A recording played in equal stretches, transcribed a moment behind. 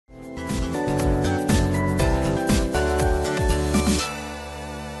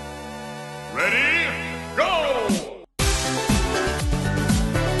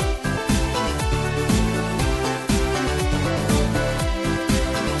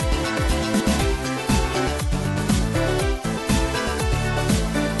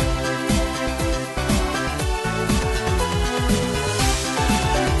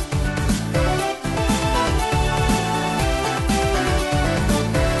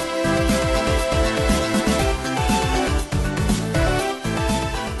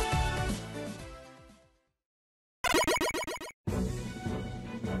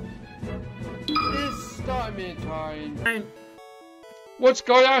What's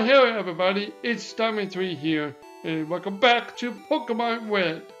going on here, everybody? It's Starman3 here, and welcome back to Pokemon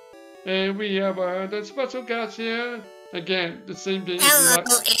Red. And we have the special guest here. Again, the same thing. Hello,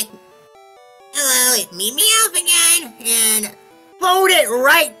 it's me, Meowth again, and hold it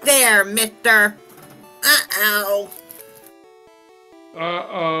right there, mister. Uh-oh.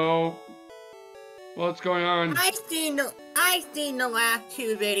 Uh-oh. What's going on? I've seen the last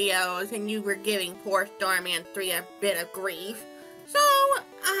two videos, and you were giving poor Starman3 a bit of grief. So,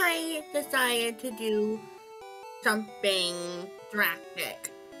 I decided to do something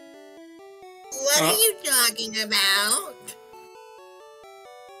drastic. What are you talking about?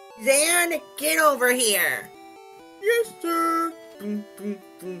 Zan, get over here. Yes, sir.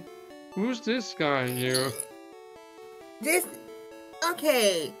 Who's this guy here?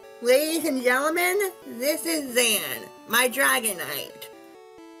 Okay, ladies and gentlemen, this is Zan, my Dragonite.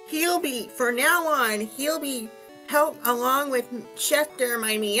 From now on, he'll be along with Chester,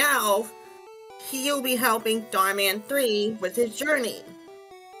 my Meowth, he'll be helping Starman3 with his journey.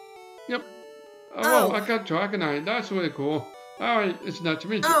 Yep. Oh, I got Dragonite. That's really cool. Alright, it's nice to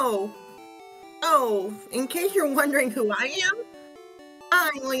meet you. Oh, in case you're wondering who I am,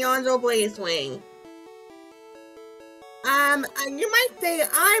 I'm Leonzo Blazewing. You might say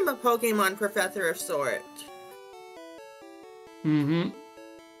I'm a Pokemon professor of sorts. Mm-hmm.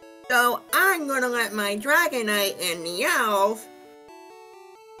 So I'm gonna let my Dragonite and Meowth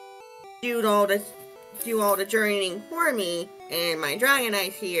do all the journeying for me, and my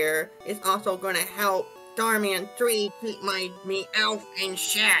Dragonite here is also gonna help Starman3 keep my Meowth in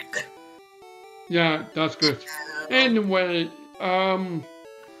check. Yeah, that's good. Anyway,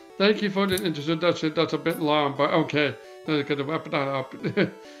 thank you for the introduction. That's a bit long, but okay. I'm gonna wrap that up.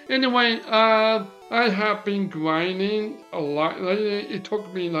 Anyway, I have been grinding a lot lately. It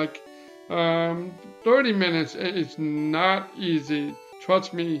took me like 30 minutes. It's not easy.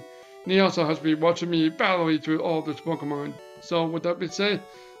 Trust me. He also has been watching me battle through all this Pokemon. So with that being said,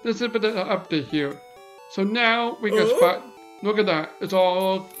 this is a bit of an update here. So now we can spot. Look at that. It's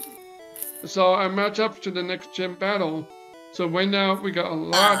all. So I match up to the next gym battle. So right now we got a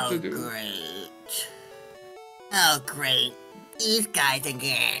lot to do. Great. Oh, great. These guys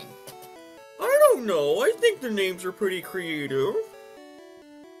again. I don't know. I think the names are pretty creative.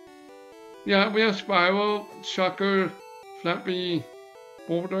 Yeah, we have Spiral, Shocker, Flappy,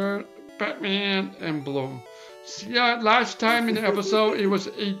 Boulder, Batman, and Bloom. Yeah, last time in the episode it was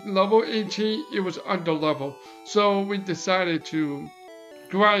level 18, it was under level. So we decided to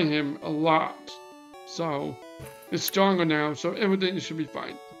grind him a lot. So it's stronger now, so everything should be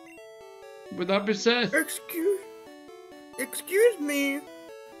fine. With that being said... Excuse me.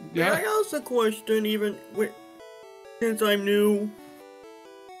 Yeah? Can I ask a question since I'm new?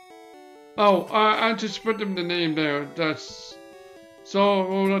 Oh, I just put them the name there. That's...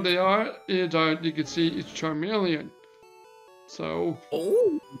 So what they are is, you can see it's Charmeleon. So...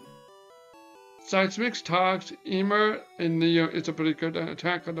 Oh! Seismix, Tox, Emer, and Neo is a pretty good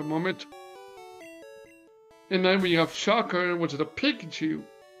attack at the moment. And then we have Shocker, which is a Pikachu.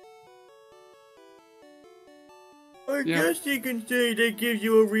 I guess you can say that gives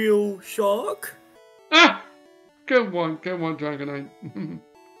you a real shock. Ah! Good one, Dragonite.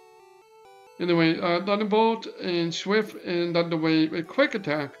 Anyway, Thunderbolt and Swift and Thunderwave with Quick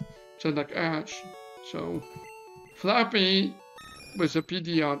Attack, just like Ash. So, Flappy with a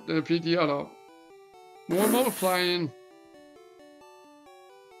Pidgeotto. Normal Flying.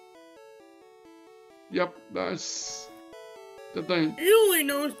 Yep, that's the thing. He only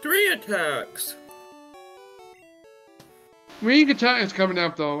knows 3 attacks. Wing Attack is coming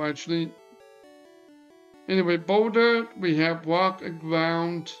up though, actually. Anyway, Boulder, we have Rock and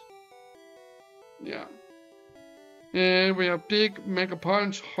Ground. Yeah. And we have Big, Mega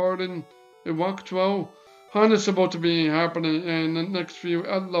Punch, Harden, and Rock Throw. Hunt is supposed to be happening in the next few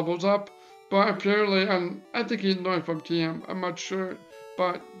levels up. But apparently, I think he learned from TM. I'm not sure.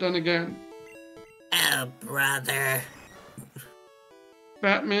 But then again. Oh, brother.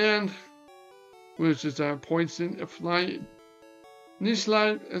 Batman, which is Poison, Flight,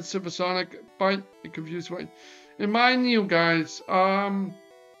 Niche-Light, and Supersonic, Bite, and Confused Way. And mind you guys, I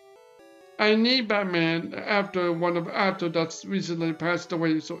need Batman after that's recently passed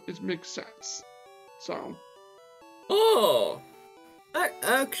away, so it makes sense. So. Oh, that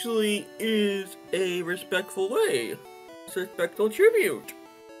actually is a respectful way. It's a respectful tribute.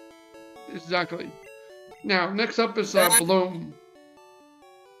 Exactly. Now, next up is Bloom.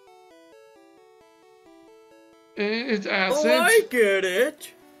 And it's Acid. Oh, I get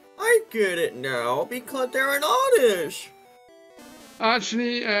it. I get it now, because they're an artist.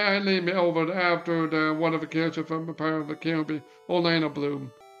 Actually, I named it over after the one of the characters from a part of the Kirby, Orlando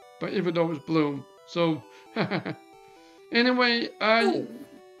Bloom. But even though it's Bloom. So, anyway,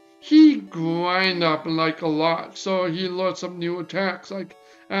 he grind up like a lot. So he learned some new attacks like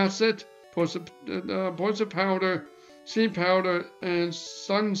Acid, Poison Powder, Sea Powder, and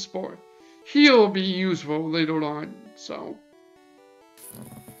Sunsport. He'll be useful later on, so.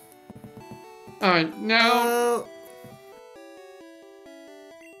 Alright, now.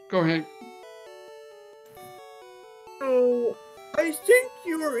 Go ahead. So, I think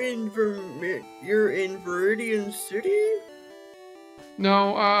you're in Viridian City?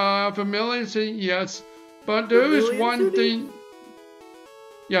 No, Vermilion City, yes. But there is one thing.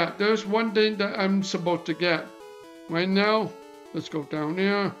 Yeah, there's one thing that I'm supposed to get. Right now, let's go down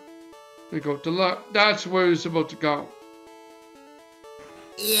there. We go to left. That's where you're supposed to go.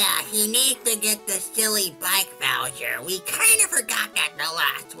 Yeah, he needs to get the silly bike voucher. We kind of forgot that in the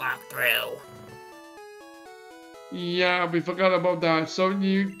last walkthrough. Yeah, we forgot about that. So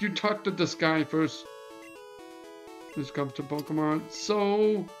you talk to this guy first. This comes to Pokemon.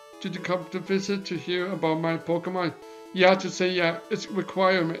 So, did you come to visit to hear about my Pokemon? You have to say, yeah, it's a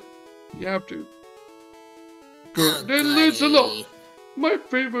requirement. You have to. Good. Then listen up. My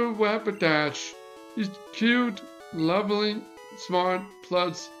favorite Rapidash is cute, lovely, smart,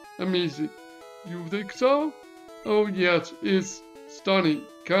 plus amazing. You think so? Oh yes, it's stunning,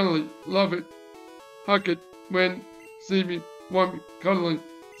 cuddly, love it. Hug it when, see me, want me, cuddling,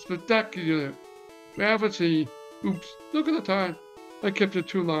 spectacular. Gravity. Oops, look at the time. I kept it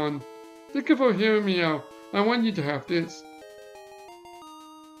too long. Thank you for hearing me out. I want you to have this.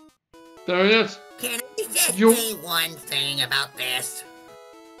 There it is. Can I just say one thing about this?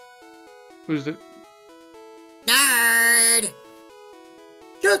 What is it? Nerd!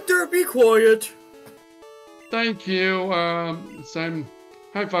 Chester, be quiet. Thank you, Simon.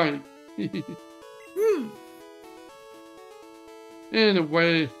 High five.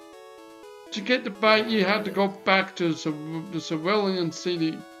 Anyway, to get the bike, you have to go back to the Cerulean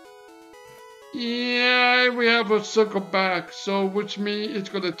City. Yeah, we have to circle back, so which means it's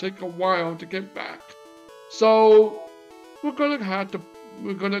gonna take a while to get back. So we're gonna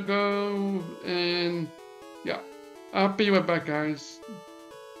go and yeah, I'll be right back, guys.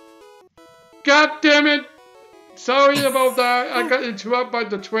 God damn it! Sorry about that. I got interrupted by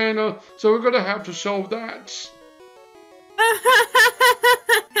the trainer, so we're gonna have to show that.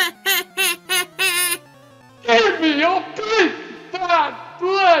 Give me your big fat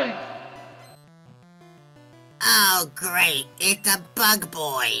break! Oh, great. It's a bug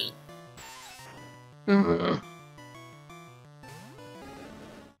boy.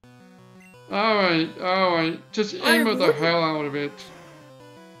 Alright. Just aim the hell out of it.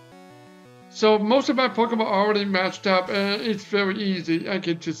 So most of my Pokemon are already matched up and it's very easy. I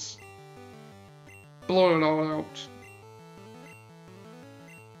can just blow it all out.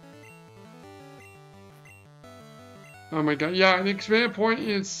 Oh my god, yeah, the experience point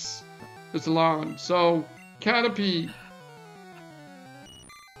is long. So Caterpie.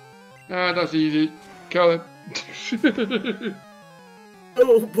 That's easy. Kill it.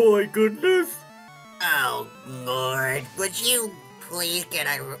 Oh boy, goodness. Oh, Lord. Would you please get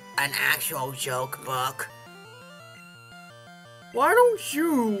an actual joke book? Why don't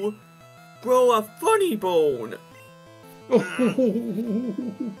you grow a funny bone? That's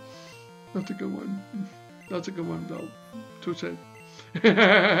a good one. That's a good one, though. Touche.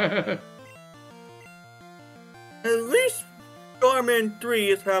 At least Starman3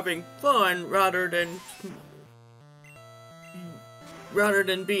 is having fun rather than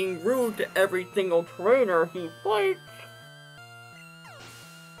being rude to every single trainer he fights.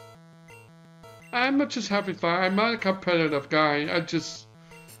 I'm not just having fun. I'm not a competitive guy. I just,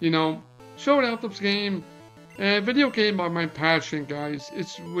 showing out this game. Video game are my passion, guys.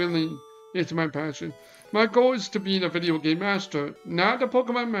 It's my passion. My goal is to be a video game master, not a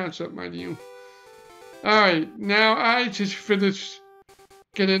Pokemon master, mind you. Alright, now I just finished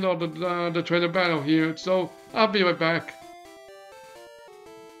getting all the trainer battle here, so I'll be right back.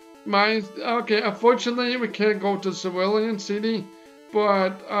 Okay, unfortunately we can't go to Cerulean City,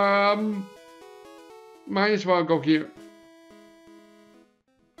 but might as well go here.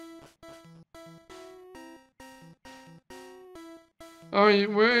 Alright,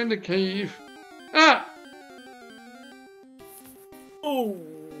 we're in the cave. Ah! Oh!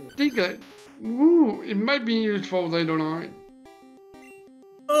 Think that. Ooh, it might be useful later on.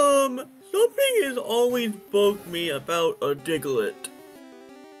 Something has always bugged me about a Diglett.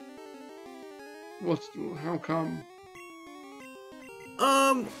 How come?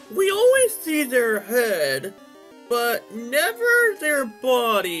 We always see their head, but never their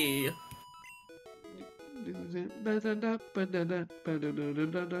body.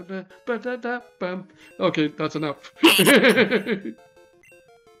 Okay, that's enough.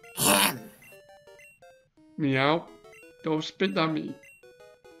 Meow. Don't spit on me.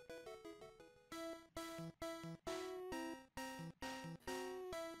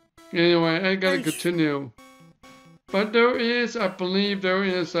 Anyway, I gotta continue. But there is, I believe there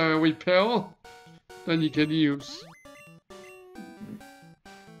is a repel that you can use.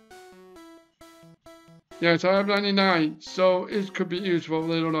 Yes, I have 99, so it could be useful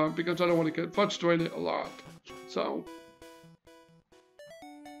later on because I don't want to get frustrated a lot. So.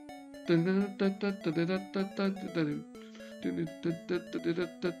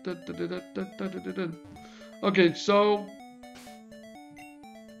 Okay, so.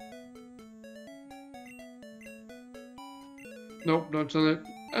 Nope, that's not it.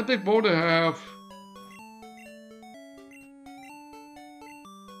 I think both have.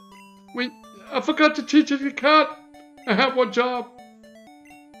 Wait, I forgot to teach you to cut. I have one job.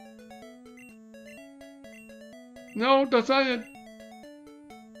 No, that's not it.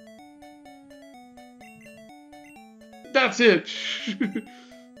 That's it.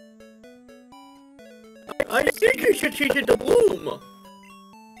 I think you should teach it to bloom.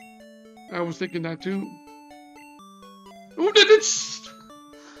 I was thinking that too. Who did it?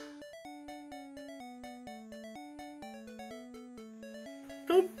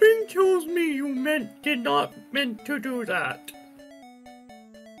 Something tells me you did not meant to do that.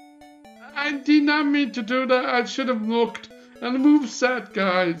 I did not mean to do that. I should have looked and moved set,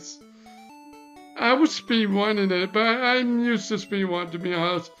 guys. I was speedrunning it, but I'm used to speedrun, to be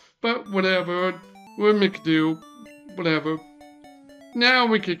honest. But whatever, we'll make do. Whatever. Now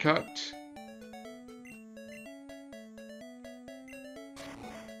we can cut.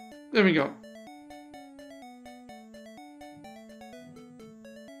 There we go.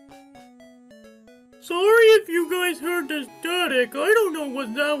 Sorry if you guys heard the static. I don't know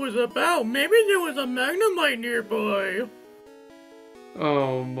what that was about. Maybe there was a magnemite nearby.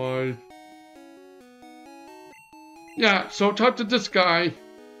 Oh my. Yeah, so talk to this guy.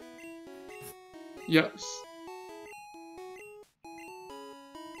 Yes.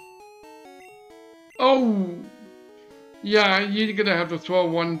 Oh! Yeah, you're gonna have to throw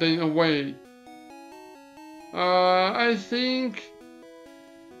one thing away. I think...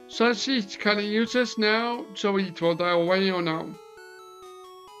 So she's kinda useless now, so we throw that away or no?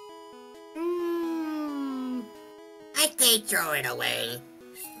 I say throw it away.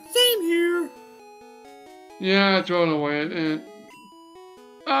 Same here. Yeah, throw it away. And,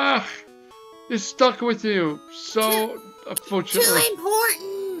 it's stuck with you. So, unfortunately. Too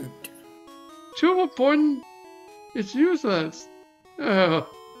important. Too important? It's useless. Oh.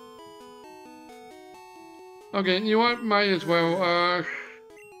 Okay, you want might as well,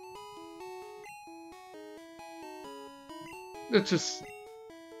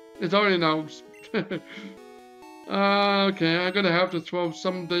 it already knows. Okay, I'm gonna have to throw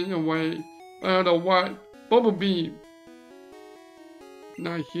something away. I don't know what. Bubble beam.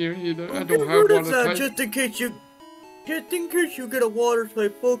 Not here either. I don't have water type. Just in case you get a water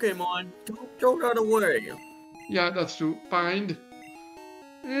type Pokemon, don't throw that away. Yeah, that's true. Bind.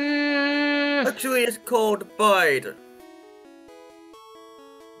 Actually, it's called Bide.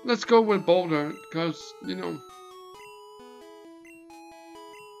 Let's go with Boulder, because, you know,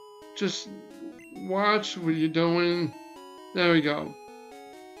 just watch what you're doing. There we go.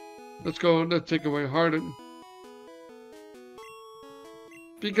 Let's go, let's take away Harden.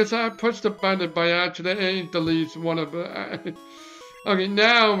 Because I pushed the button by accident and it deletes one of the... Okay,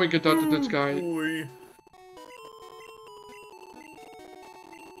 now we can talk to this guy. Boy.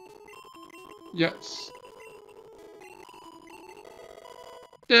 Yes.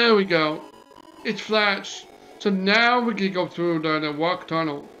 There we go. It's Flash. So now we can go through the walk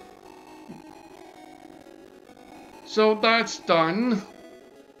tunnel. So that's done.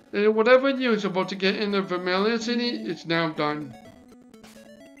 And whatever you're supposed to get in the Vermilion City, it's now done.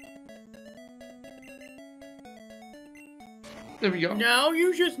 There we go. Now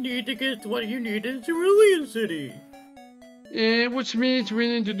you just need to get what you need in Cerulean City. Which means we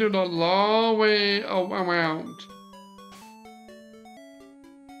need to do the long way around.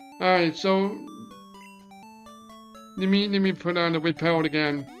 Alright, so let me put on the repel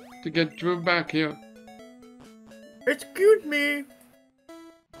again to get through back here. Excuse me.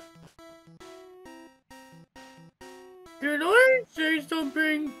 Did I say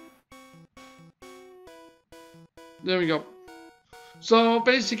something? There we go. So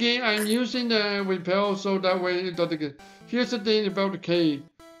basically, I'm using the repel so that way it doesn't get... Here's the thing about the cave.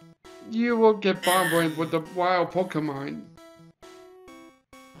 you will get bombarded with the wild Pokemon.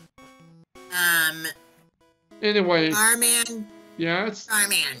 Anyway. Starman. Yes?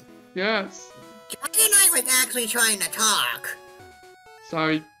 Starman. Yes. Jack and I was actually trying to talk.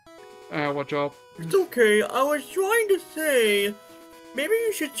 Sorry. What's up? It's okay. I was trying to say, maybe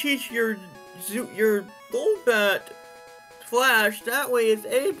you should teach your Golbat Flash. That way it's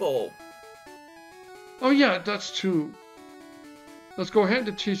able. Oh yeah, that's true. Let's go ahead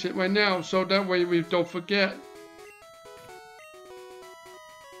and teach it right now, so that way we don't forget.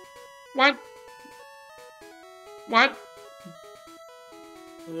 What? What?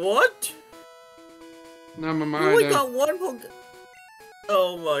 What? Never mind. You only got one Pokemon.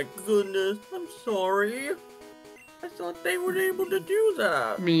 Oh my goodness, I'm sorry. I thought they were able to do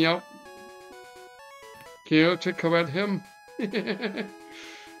that. Meow. Here to correct him.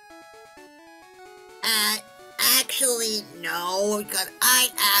 Actually, no, because I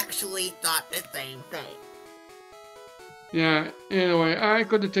actually thought the same thing. Yeah, anyway, I'm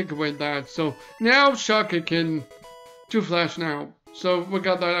going to take away that. So now Shaka can do Flash now. So we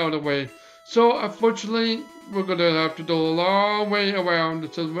got that out of the way. So unfortunately, we're going to have to go a long way around the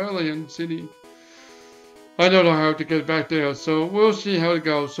Cerulean City. I don't know how to get back there, so we'll see how it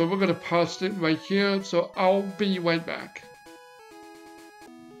goes. So we're going to pause it right here, so I'll be right back.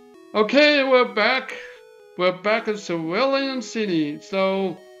 Okay, we're back. We're back in Cerulean City.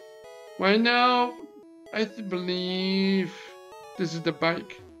 So right now, I believe this is the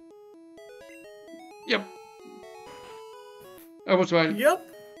bike. Yep. I was right. Yep.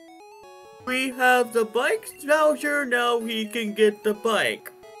 We have the bike voucher, now he can get the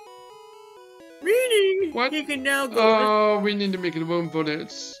bike. Meaning, What? he can now go Oh, we need to make room for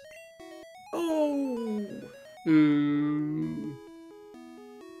this. Oh.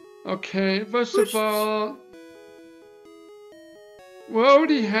 Okay, first of all, we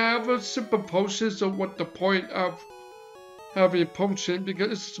already have a super potion, so what the point of having a potion,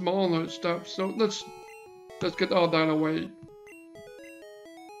 because it's smaller stuff, so let's get all that away.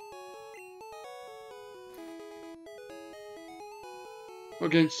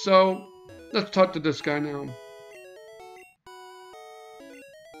 Okay, so let's talk to this guy now.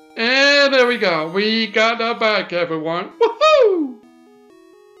 And there we go. We got our back, everyone. Woohoo!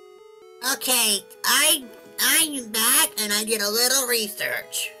 Okay, I'm back and I did a little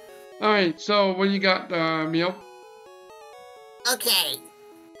research. Alright, so what you got, Meow? Okay,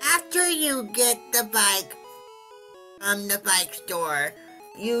 after you get the bike from the bike store,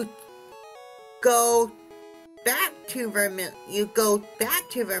 you go back to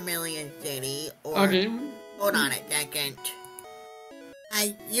Vermilion City, or Okay. hold on a second.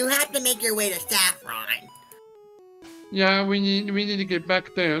 You have to make your way to Saffron. Yeah, we need to get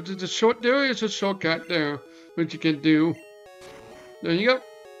back there. There is a shortcut there, which you can do. There you go.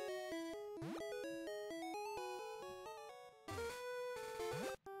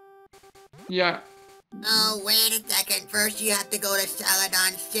 Yeah. Oh, wait a second. First you have to go to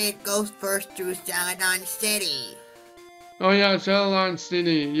Saladon City. Go first through Saladon City. Oh yeah, Cerulean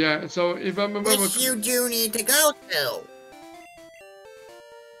City. Yeah. So if I remember, Which you do need to go to.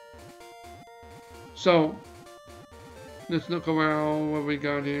 So let's look around what we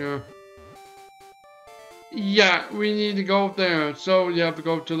got here. Yeah, we need to go there. So you have to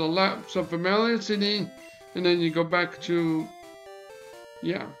go to the left. So Vermilion City, and then you go back to,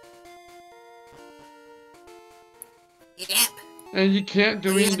 yeah. Yep. And you can't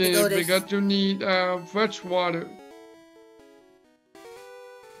do We have to anything go to- because you need fresh water.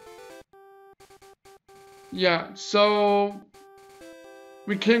 Yeah, so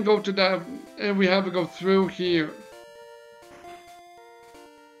we can't go to that, and we have to go through here.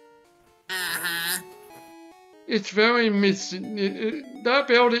 Uh-huh. It's very that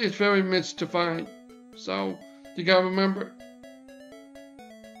building is very mystifying. So you gotta remember.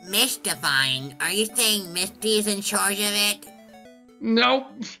 Mystifying? Are you saying Misty is in charge of it? Nope.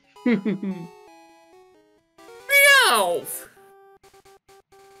 Meow!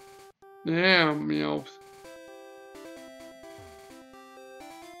 Damn, Meow.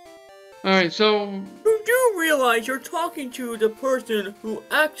 Alright, so You do realize you're talking to the person who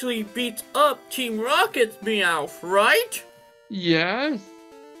actually beats up Team Rocket's Meowth, right? yeah.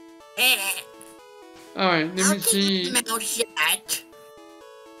 Alright, let I'll me keep see. my mouth shut.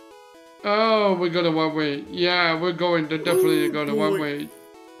 Oh, we're going one way. Yeah, we're going to definitely Oh, go to boy. one way.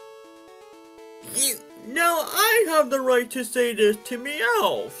 You, Now I have the right to say this to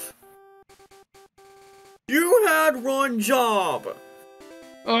Meowth. You had one job.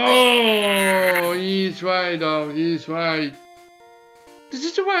 Oh, he's right, though. He's right. This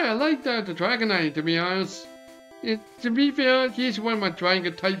is why I like the Dragonite, to be honest. To be fair, he's one of my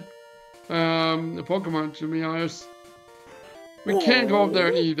Dragon type Pokemon, to be honest. We can't go up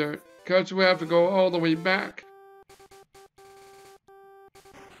there either, because we have to go all the way back.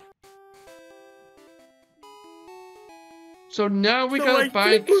 So now we got a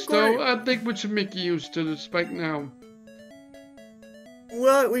bike, so I think we should make use to this bike now.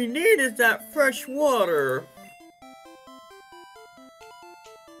 What we need is that fresh water.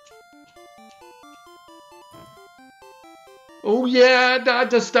 Oh yeah,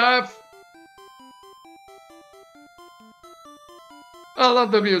 that's the stuff. I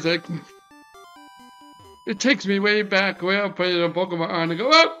love the music. It takes me way back where I played a Pokemon and I go,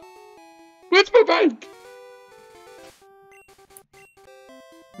 oh, where's my bike?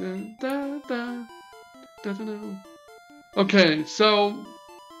 Okay, so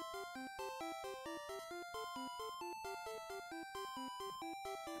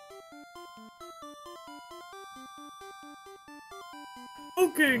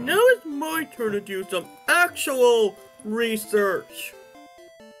Okay, now it's my turn to do some actual research.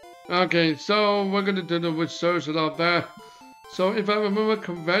 okay, so we're gonna do the research about that. So if I remember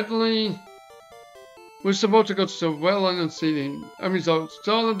correctly, we're supposed to go to Celadon City. I mean, so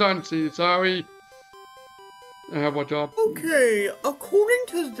Celadon City. Sorry, I have one job. Okay, according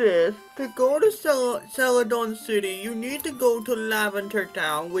to this, to go to Celadon City, you need to go to Lavender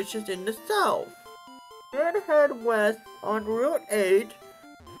Town, which is in the south. Then head west on Route 8.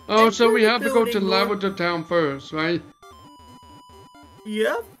 Oh, so we have to go to Lavender Town first, right?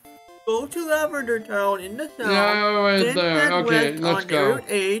 Yep. Go to Lavender Town in the south. Yeah, right then there. head Okay, west let's on go. Route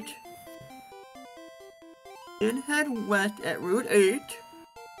 8. Then head west at Route 8.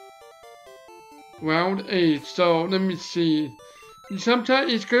 Round 8. So let me see.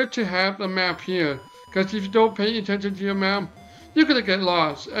 Sometimes it's good to have the map here, because if you don't pay attention to your map, you're gonna get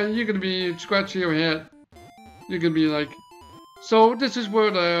lost and you're gonna be scratching your head. You're gonna be like, so this is where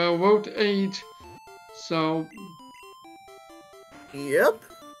the Route 8. So Yep.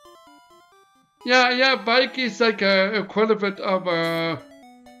 yeah, bike is like a equivalent of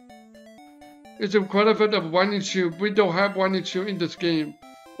it's equivalent of one and shoot. We don't have one and shoot in this game.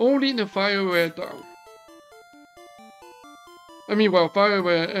 Only in the Fireware though. I mean, well,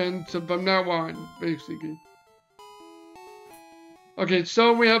 Fireware, and so from now on, basically. Okay,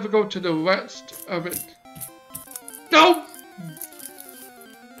 so we have to go to the west of it. No!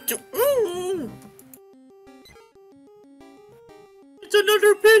 It's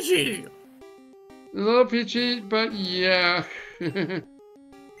another Pidgey! A little peachy, but yeah.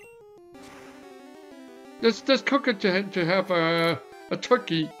 Let's cook it to have a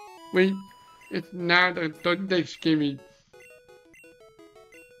turkey. Wait, it's not a Thanksgiving.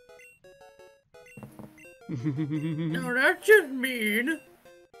 No, that's just mean.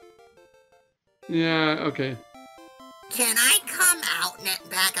 Yeah, okay. Can I come out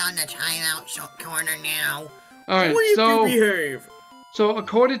back on the timeout corner now? Alright, Please do behave. so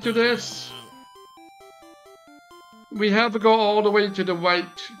according to this, we have to go all the way to the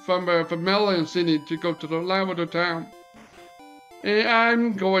right from Melon City to go to the Lavender Town. And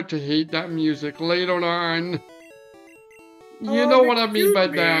I'm going to hate that music later on. You know what I mean by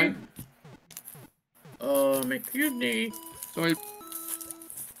that. Excuse me. Sorry.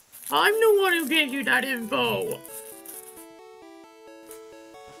 I'm the one who gave you that info.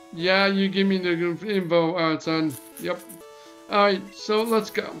 Yeah, you give me the info, son. Yep. Alright, so let's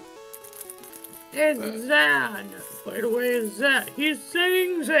go. It's Zan. By the way, it's Zan. He's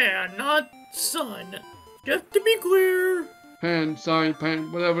saying Zan, not son. Just to be clear. Pan, sorry,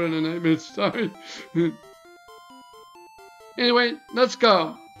 Pan, whatever the name is, sorry. Anyway, let's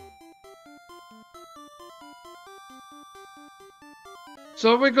go.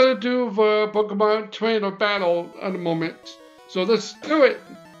 So we're gonna do the Pokemon Trainer Battle at the moment. So let's do it.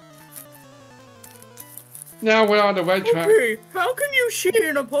 Now we're on the right track. Okay, how can you cheat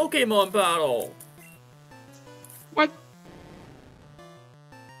in a Pokemon battle? What?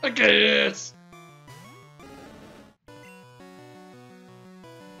 Okay, yes.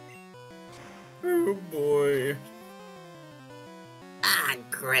 Oh boy. Ah,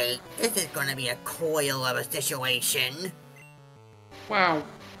 great. This is gonna be a coil of a situation. Wow.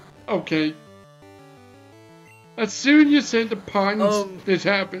 Okay. As soon as you say the puns, this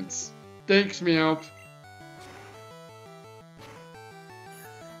happens. Takes me out.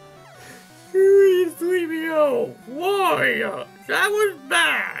 Please leave me out. Why? That was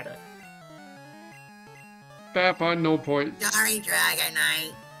bad. Bap on no point. Sorry,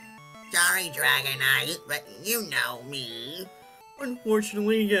 Dragonite. Sorry, Dragonite, but you know me.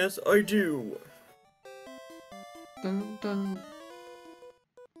 Unfortunately, yes, I do. Dun, dun.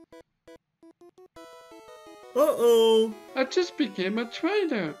 Uh-oh. I just became a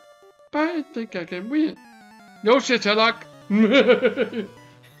trainer. but I think I can win. No shit, Sherlock. I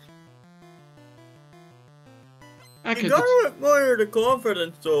You can gotta admire the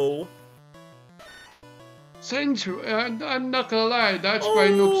confidence, though. Thank you. I'm not gonna lie, that's why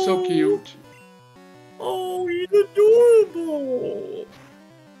he looks so cute. Oh, he's adorable.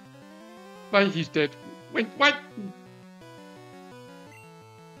 But he's dead. Wait, what?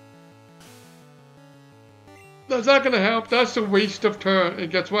 That's not gonna help. That's a waste of turn.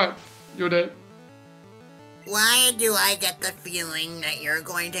 And guess what? You're dead. Why do I get the feeling that you're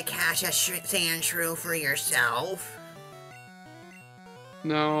going to catch a sand shrew for yourself?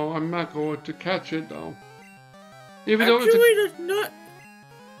 No, I'm not going to catch it though. Even Actually, though it's that's not...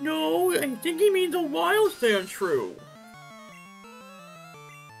 No, I think he means a wild sand shrew.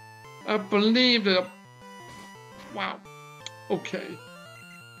 I believe that. Wow. Okay.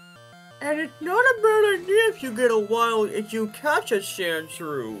 And it's not a bad idea if you catch a sand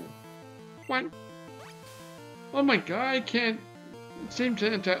shrew. What? Oh my god, I can't seem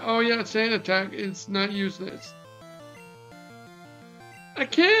to attack. Oh yeah, sand attack is not useless. I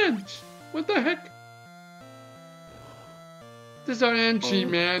can't! What the heck? This is RNG,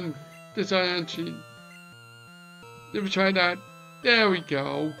 man. This is RNG. Let me try that. There we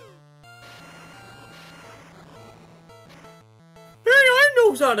go. Hey, I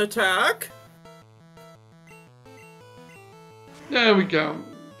know that attack! There we go.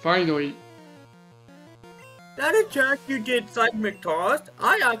 Finally. That attack you did, Seismic Toss,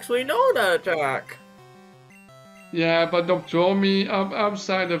 I actually know that attack. Yeah, but don't throw me up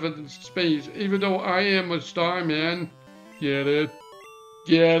outside of the space, even though I am a Starman. Get it?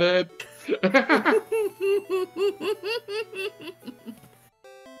 Get it?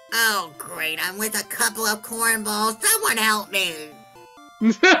 Oh, great. I'm with a couple of cornballs. Someone help me.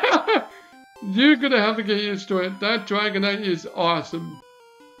 You're gonna have to get used to it. That Dragonite is awesome.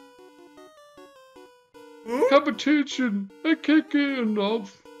 Competition. I can't get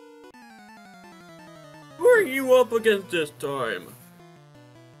enough. Who are you up against this time?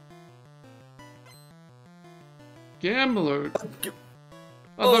 Gambler. I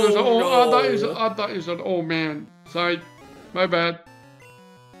Oh, thought it was no. an old man. Sorry, my bad.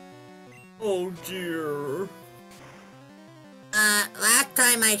 Oh dear. Last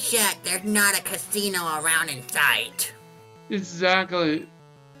time I checked, there's not a casino around in sight. Exactly.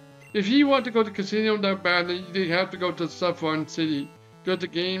 If you want to go to casino that badly, you have to go to Saffron City. Go to the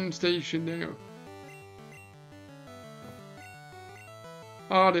game station there.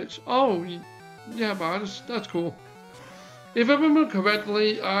 Artist. Oh, yeah, but artist. That's cool. If I remember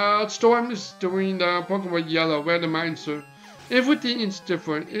correctly, Storm is doing the Pokemon Yellow, Randomizer. Everything is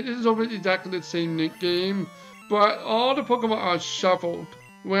different. It is always exactly the same game, but all the Pokemon are shuffled,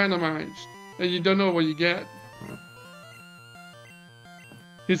 randomized, and you don't know what you get.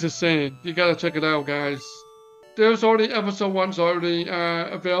 He's just saying, you gotta check it out, guys. There's already episode 1's already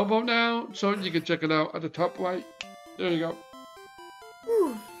available now, so you can check it out at the top right. There you go.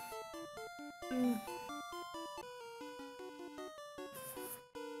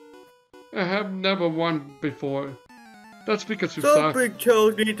 I have never won before. That's because you suck.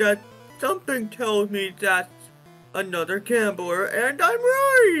 Something tells me that's another gambler, and I'm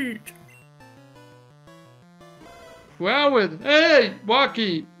right. Well, hey,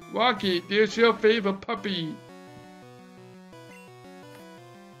 Walkie, there's your favorite puppy.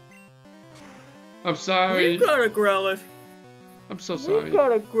 I'm sorry. We got a Growlithe. I'm so sorry. We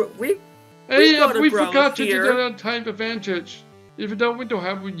got a Hey, we Growlithe forgot to here. do the type advantage. If you don't, we don't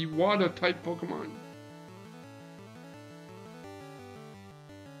have any water type Pokemon.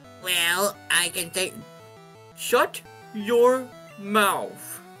 Well, I can say... Shut your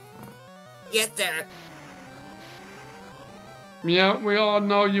mouth. Yes, sir. Yeah, we all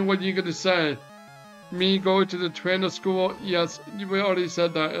know what you're gonna say. Me going to the trainer school? Yes, we already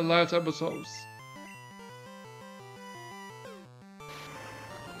said that in last episodes.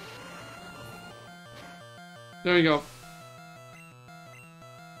 There you go.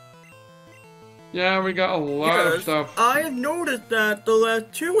 Yeah, we got a lot of stuff. I have noticed that the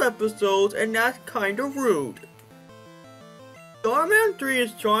last 2 episodes, and that's kind of rude. Starman3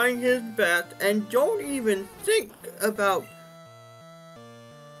 is trying his best and don't even think about...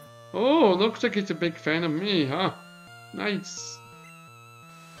 Oh, looks like he's a big fan of me, huh? Nice.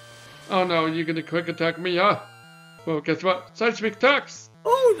 Oh no, you're gonna quick attack me, huh? Well, guess what? Seismic attacks!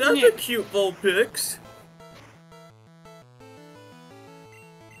 Oh, that's Yeah. a cute Vulpix.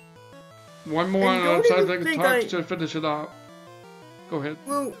 One more And don't even Seismic think attacks I- to finish it off. Go ahead.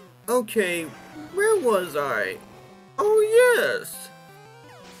 Well, okay, where was I? Oh yes!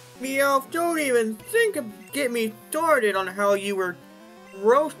 Meowth, don't even think of get me started on how you were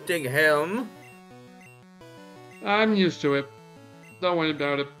roasting him. I'm used to it. Don't worry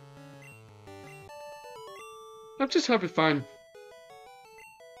about it. I'm just having fun.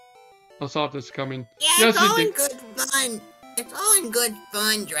 I saw this coming. Yeah, Yes, it's all you in did. good fun. It's all in good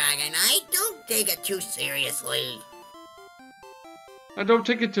fun, Dragonite. Don't take it too seriously. I don't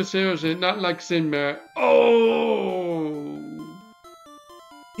take it too seriously, not like Sinbad. Oh!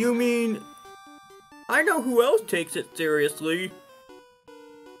 You mean, I know who else takes it seriously.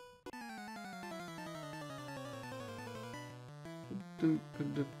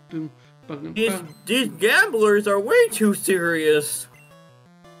 These gamblers are way too serious.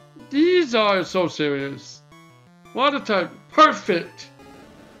 These are so serious. Water type, perfect.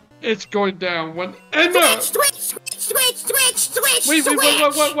 It's going down when Emma. Switch! Wait.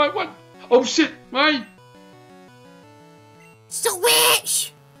 What? Oh shit, right?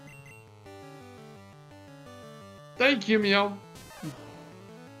 Switch! Thank you, Meow. If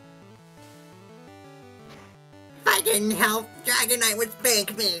I didn't help, Dragonite would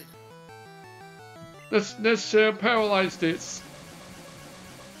spank me. Let's paralyze this.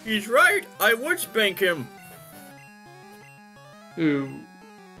 He's right, I would spank him. Ooh.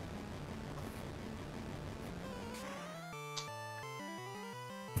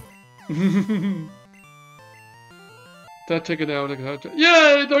 That take it out.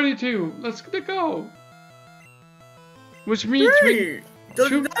 Yay, 32. Let's go. Which means Hey, does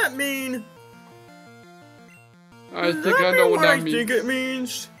that mean? I think I know what that means. I think it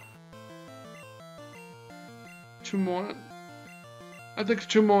means. 2 more. I think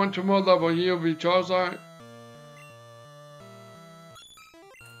 2 more level here will be Charizard.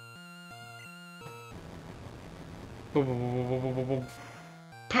 Boom.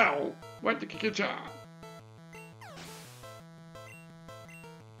 Pow! Right to kick it out.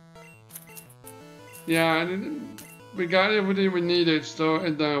 Yeah, we got everything we needed, so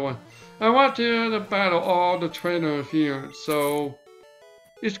in that one. I want to battle all the trainers here, so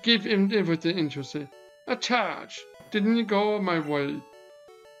let's give him everything interesting. A charge! Didn't go my way.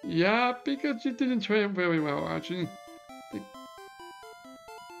 Yeah, because you didn't train very well, actually.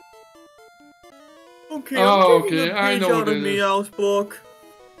 Okay, Oh, I'm taking okay, a I page know out what of it is. Meow's book.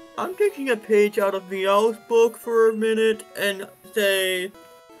 I'm taking a page out of Meow's book for a minute and say,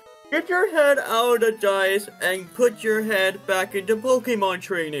 get your head out of the dice and put your head back into Pokemon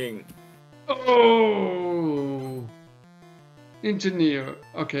training. Oh! Engineer.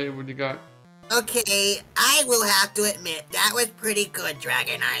 Okay, what do you got? Okay, I will have to admit, that was pretty good,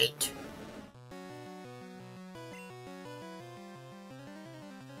 Dragonite.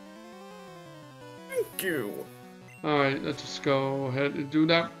 Thank you. Alright, let's just go ahead and do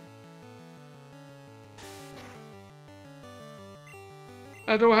that.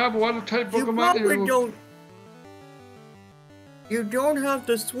 I don't have water type You Pokemon. probably don't. You don't have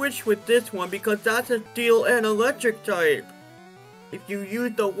to switch with this one because that's a steel and electric type. If you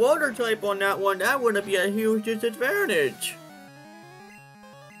use the water type on that one, that would be a huge disadvantage.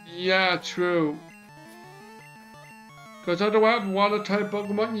 Yeah, true. Because I don't have water type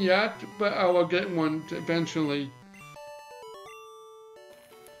Pokemon yet, but I will get one eventually.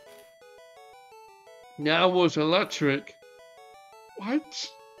 That was electric. What?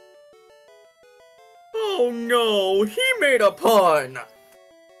 Oh no, he made a pun!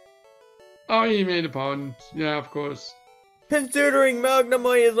 Oh, he made a pun. Yeah, of course. Considering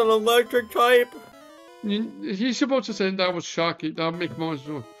Magnemite is an electric type? He's supposed to say that was shocking. That would make more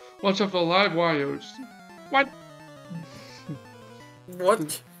sense. Watch out for live wires. What?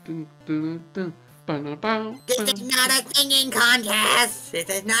 What? This is not a singing contest! This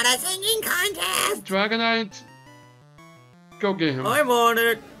is not a singing contest! Dragonite. Go get him. I'm on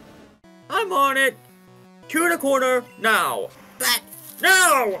it! I'm on it! To the corner, now! But,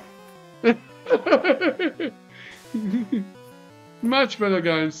 Now! Much better,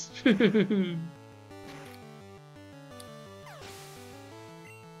 guys.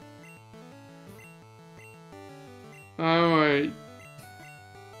 Alright.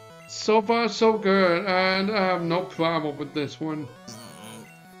 So far, so good, and I have no problem with this one.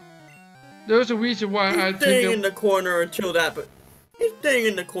 There's a reason why I He's staying think in the corner until that, but he's staying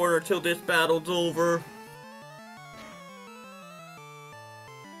in the corner until this battle's over.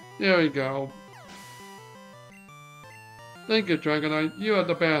 There we go. Thank you, Dragonite. You are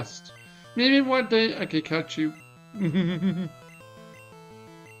the best. Maybe one day I can catch you.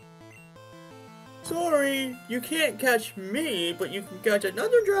 Sorry, you can't catch me, but you can catch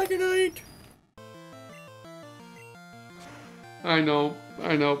another Dragonite. I know,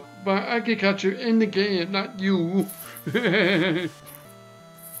 but I can catch you in the game, not you.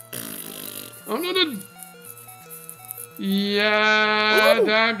 Oh no, Yeah, Oh,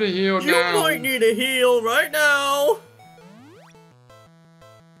 time to heal you now. might need a heal right now.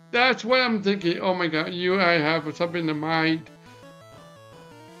 That's what I'm thinking. Oh my god, I have something in mind.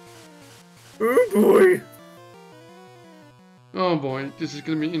 Oh boy. Oh boy, this is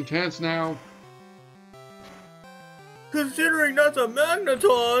gonna be intense now. Considering that's a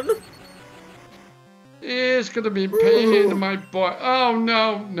magneton. It's gonna be pain in my butt. Oh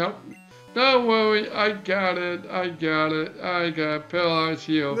no, no. Don't worry, I got it. I got paralyzed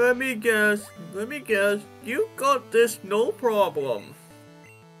heal. Let me guess. You got this no problem.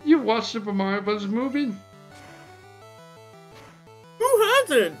 You watched Super Mario Bros. Movie? Who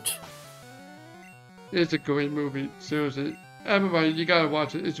hasn't? It's a great movie, seriously. Everybody, you gotta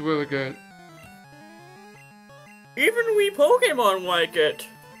watch it. It's really good. Even we Pokemon like it.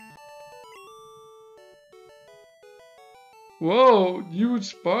 Whoa, you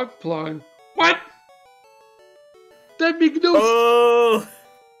spark plug. What? That makes no Oh.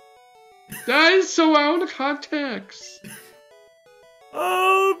 That is so out of context.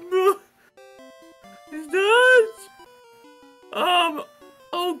 Is that?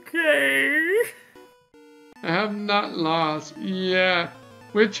 Okay. I have not lost. Yeah.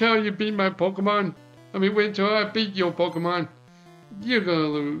 Wait till you beat my Pokemon. I mean, wait till I beat your Pokemon. You're gonna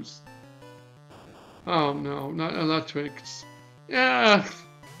lose. Oh no, not electrics. Yeah.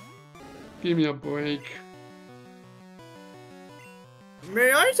 Give me a break.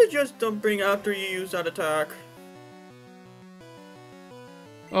 May I suggest dumping after you use that attack?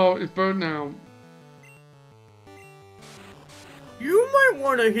 Oh, it's burned now. You might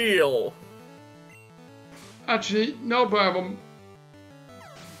want to heal. Actually, no problem.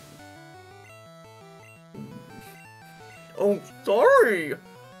 Oh, sorry.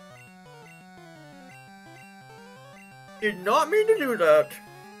 Did not mean to do that.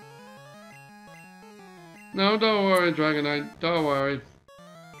 No, don't worry, Dragonite. Don't worry.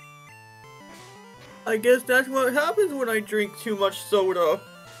 I guess that's what happens when I drink too much soda.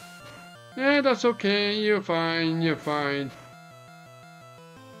 Yeah, that's okay. You're fine. You're fine.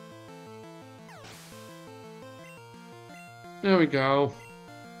 There we go.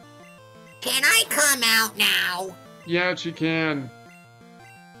 Can I come out now? Yes, you can.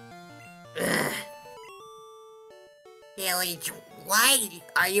 Ugh. Billy, why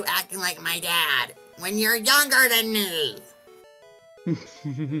are you acting like my dad when you're younger than me?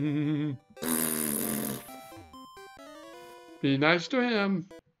 Be nice to him.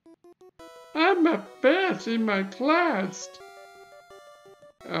 I'm a best in my class.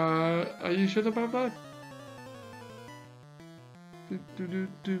 Are you sure about that?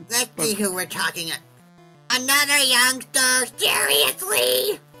 Let's see who we're talking about. Another youngster?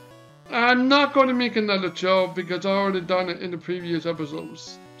 Seriously? I'm not going to make another joke because I already done it in the previous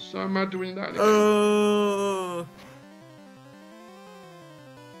episodes. So I'm not doing that again.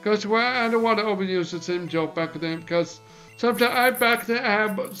 Because I don't want to overuse the same joke back then, because sometimes I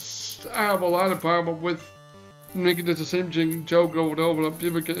have a lot of problem with making it the same joke over and over and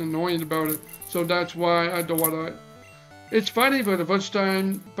people get annoyed about it. So that's why I don't want to. It's funny for the first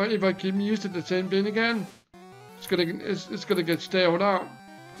time, but if I keep using the same thing again, it's gonna get stale out,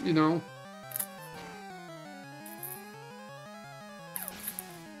 you know.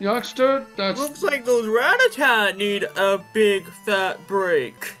 Youngster, that's... Looks like those Rattata need a big fat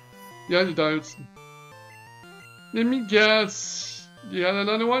break. Yeah, it does. Let me guess. You had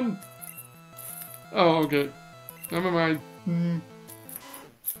another one? Oh, okay. Never mind.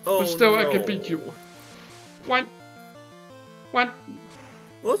 Oh, but still, no. I can beat you. What? What?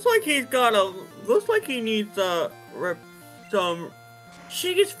 Looks like he needs some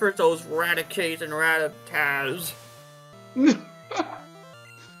cheese for those Raticates and Rattatas.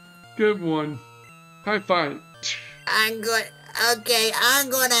 Good one. High five. I'm good. Okay, I'm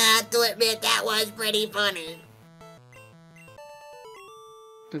gonna have to admit that was pretty funny.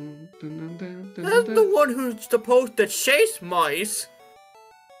 Dun, dun, dun, dun, dun, That's dun. the one who's supposed to chase mice.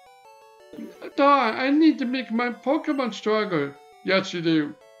 Dog, I need to make my Pokemon stronger. Yes, you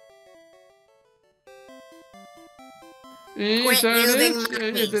do. Is Quit that using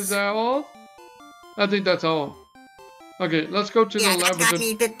it? mice. Is that all? I think that's all. Okay, let's go to Yeah, the that's got Lavender.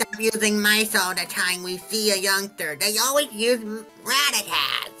 me to stop using mice all the time we see a youngster. They always use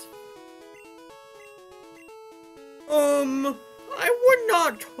Rattatas. I would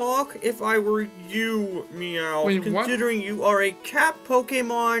not talk if I were you, Meow, Wait, what? considering you are a cat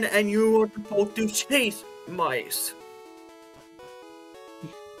Pokemon and you are supposed to chase mice.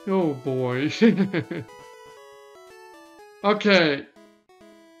 Oh boy. Okay.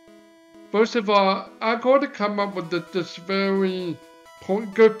 First of all, I'm going to come up with this very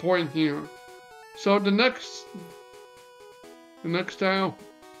good point here. So the next The next town.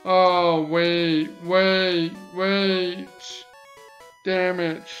 Oh, wait. Damn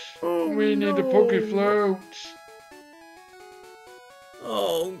it. Oh, We need the no. Poke Float.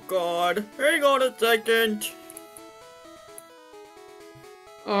 Oh God, hang on a second.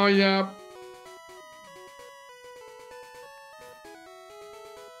 Oh, yeah.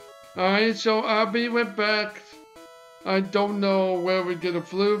 Alright, so I'll be right back. I don't know where we get a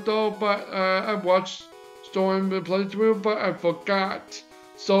flute though, but I watched Storm play through, but I forgot.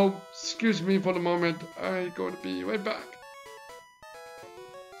 So, excuse me for the moment. I'm going to be right back.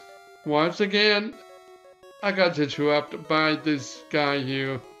 Once again, I got interrupted by this guy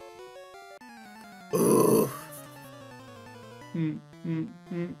here. Ugh.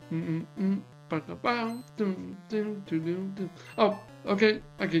 Oh, okay,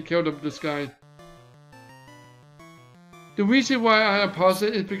 I can kill this guy. The reason why I pause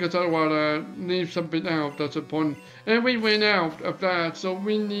it is because I want to leave something out that's important. And we went out of that, so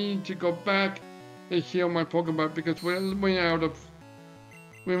we need to go back and heal my Pokemon because we went out of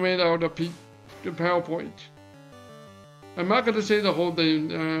the PowerPoint. I'm not going to say the whole thing,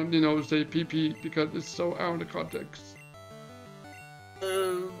 say PP because it's so out of context.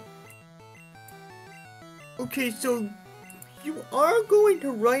 Okay, so you are going the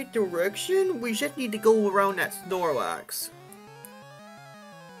right direction. We just need to go around that Snorlax.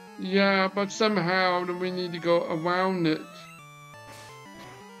 Yeah, but somehow we need to go around it.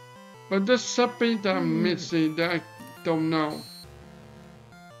 But there's something that I'm missing that I don't know.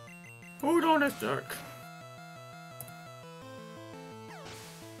 Hold on a sec.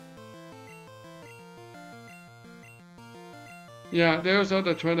 Yeah, there's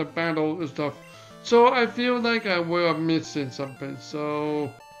other trying to battle and stuff. So I feel like we're missing something,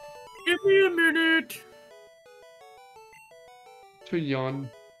 so... Give me a minute. To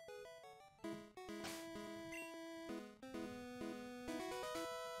yawn.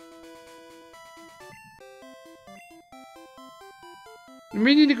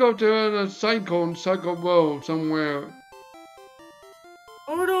 We need to go to the Cycle Road somewhere.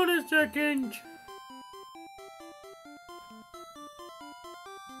 Hold on a second.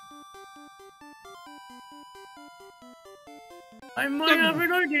 I might have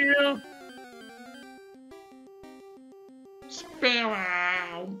an idea.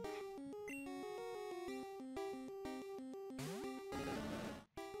 Sparrow.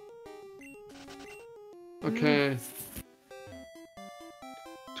 Okay.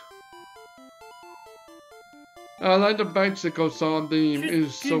 I like the bicycle song theme,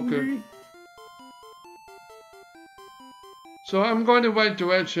 is so good. So I'm going the right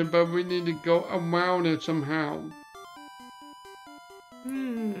direction, but we need to go around it somehow.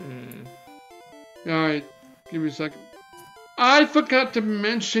 Alright, give me a second. I forgot to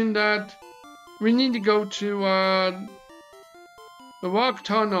mention that we need to go to the Rock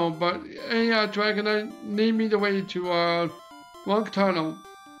Tunnel, but hey, Dragonite, lead me the way to Rock Tunnel.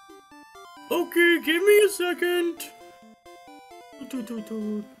 Okay, give me a second.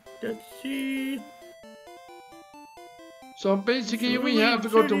 Let's see. So basically, we have to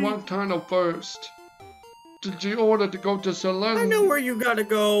go to Rock Tunnel first in order to go to Cerulean. I know where you gotta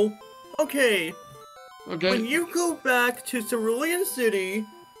go. Okay. Okay. When you go back to Cerulean City,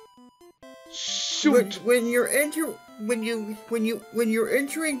 shoot. When you're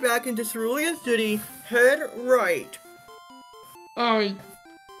entering back into Cerulean City, head right. Alright.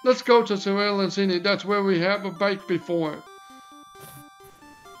 Let's go to Cerulean City. That's where we have a bike before.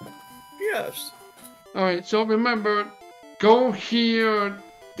 Yes. Alright, so remember, go here.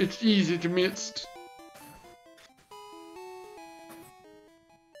 It's easy to miss.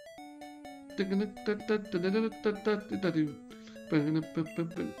 There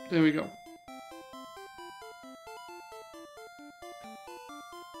we go.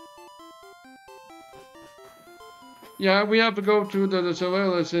 Yeah, we have to go to the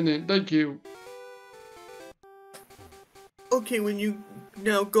surveillance in it. Thank you. Okay, when you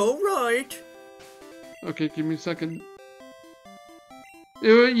now go right. Okay, give me a second.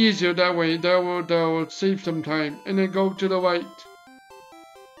 It will be easier that way. That will save some time. And then go to the right.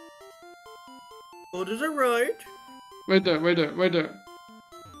 Go to the right. Right there, right there, right there.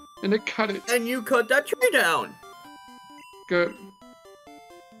 And then cut it. And you cut that tree down. Good.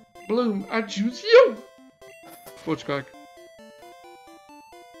 Bloom, I choose you! Sports crack.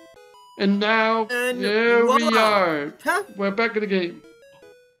 And now, there we are. Huh? We're back in the game.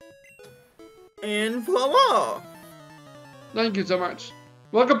 And voila! Thank you so much.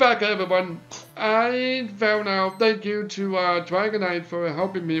 Welcome back, everyone. I found out. Thank you to Dragonite for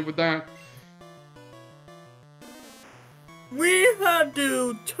helping me with that. We had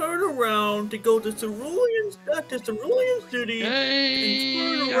to turn around to go to Cerulean City and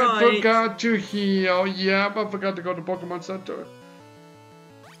Hey, turn right. I forgot to heal. Yep, I forgot to go to Pokemon Center.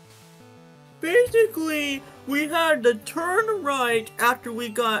 Basically, we had to turn right after we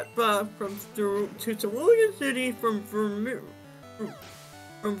got to Cerulean City from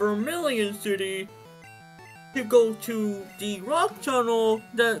Vermilion City to go to the rock tunnel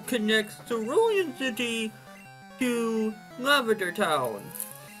that connects Cerulean City to Lavender Town.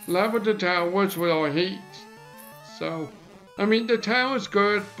 Lavender Town was what I hate. So, I mean, the town is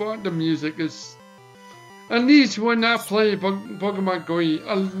good, but the music is... At least when I play Pokemon Go,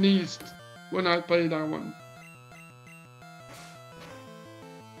 at least when I play that one.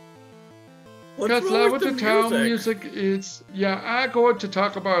 Because Lavender Town music is... Yeah, I'm going to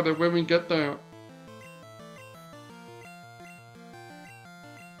talk about it when we get there.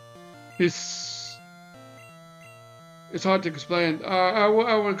 It's hard to explain. I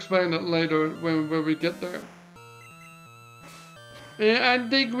will explain it later when we get there. Yeah, I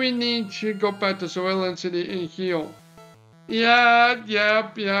think we need to go back to Cerulean City and heal. Yep.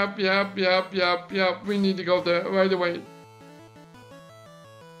 We need to go there right away.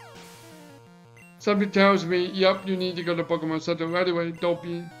 Something tells me, yep, you need to go to Pokemon Center right away. Don't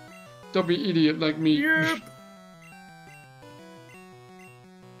be idiot like me. Yep.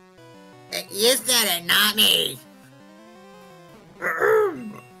 You said it, not me.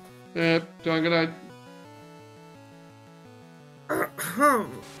 Yep, Dragonite.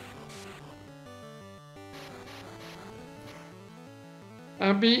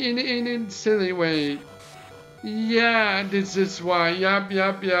 I'm being in a silly way. Yeah, this is why. Yep.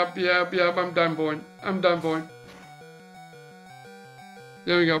 I'm done for it.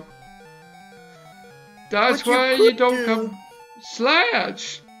 There we go. That's why you don't come.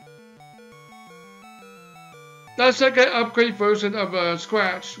 Slash! That's like an upgrade version of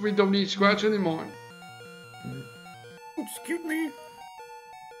Scratch. We don't need Scratch anymore. Excuse me.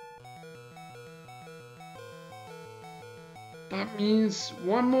 That means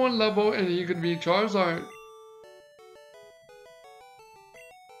one more level and you could be Charizard.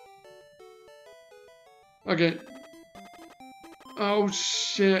 Okay. Oh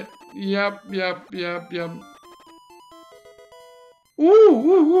shit. Yep.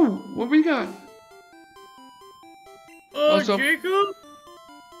 Ooh. What we got? Jacob?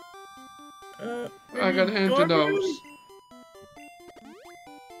 I got antidotes.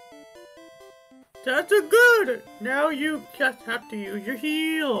 That's a good! Now you just have to use your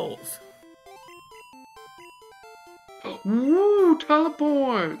heals. Woo!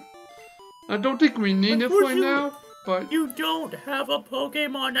 Teleport! I don't think we need it right now, but... You don't have a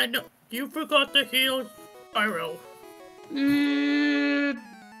Pokemon that no... You forgot to heal Spyro.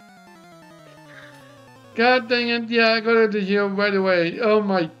 God dang it, yeah, I got to heal right away. Oh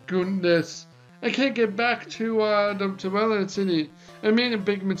my goodness. I can't get back to the Cerulean City. I made a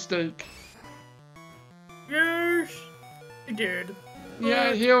big mistake. Yes, you did.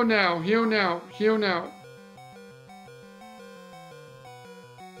 Yeah, heal now.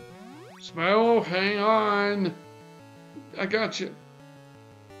 Spell, hang on. I got you.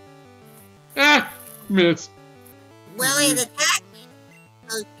 Ah! Missed. Willie, the cat.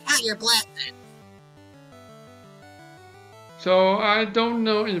 Count your blessings. So, I don't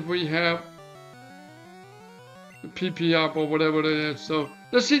know if we have the PP up or whatever it is. So,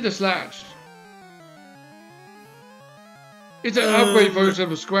 let's see the Slash. It's an upgrade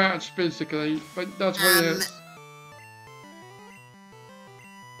version of Scratch, basically, but that's what it is.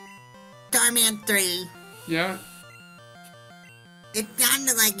 Starman3. Yeah? It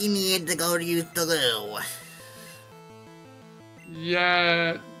sounded like you needed to go to use the loo.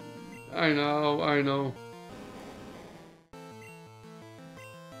 Yeah, I know.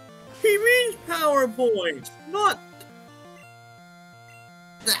 He means PowerPoint, not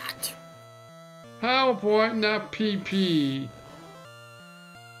that. PowerPoint, not PP.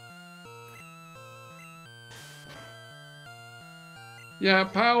 Yeah,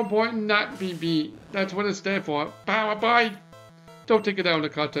 PowerPoint, not PP. That's what it stands for. PowerPoint. Don't take it out of the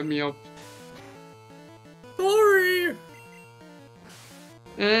content, Meow. sorry.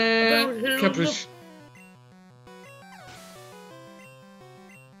 And Caprice.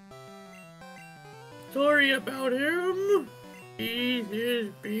 Sorry about him. He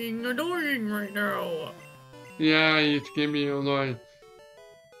is being annoying right now. Yeah, it's getting me annoying.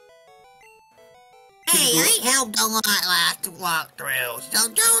 Hey, I helped a lot last walkthrough,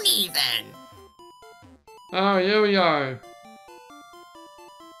 so don't even. Oh, here we are.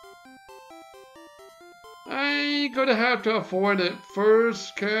 I'm gonna have to afford it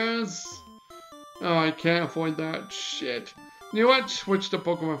first, cause Oh, I can't avoid that. Shit. You know what? Switch the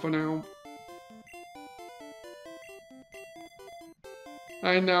Pokemon for now.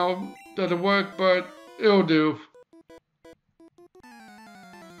 I know, doesn't work, but it'll do.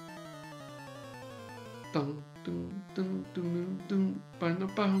 Dun, dun, dun, dun, dun, dun,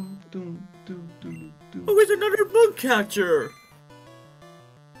 dun, dun, dun, dun, dun. Oh, it's another bug catcher!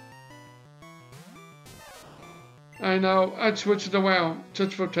 I know, I'd switch it around,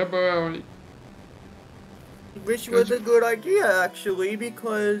 just for temporarily. Which was a good idea, actually,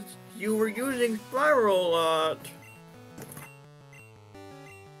 because you were using Spiral a lot.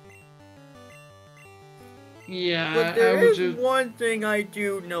 Yeah, But there I was is one thing I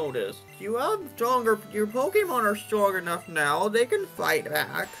do notice. You have stronger, your Pokemon are strong enough now, they can fight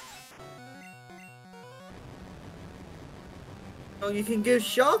back. So you can give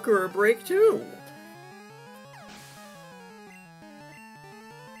Shocker a break too.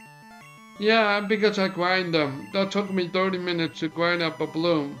 Yeah, because I grind them. That took me 30 minutes to grind up a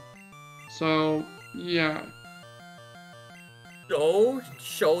bloom. So, yeah. So,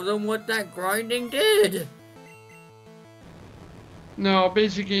 show them what that grinding did. No,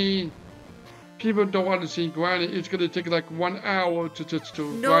 basically, people don't want to see grinding. It's gonna take like 1 hour to grind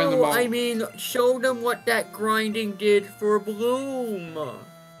them No, out. I mean, show them what that grinding did for Bloom.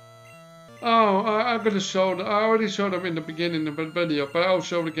 Oh, I'm gonna show them. I already showed them in the beginning of the video, but I'll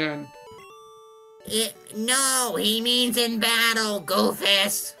show it again. No, he means in battle,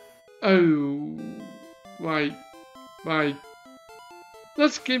 Goofus. Oh, right.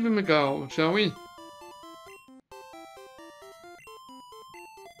 Let's give him a go, shall we?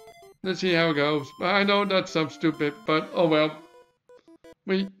 Let's see how it goes. I know that sounds stupid, but oh well.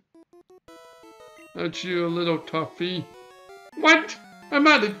 Wait. That's you, a little toughy. What? I'm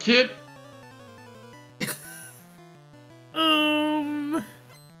not a kid.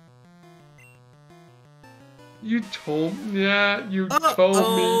 You told me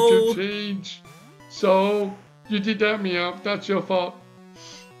to change. So, you did that me up. That's your fault.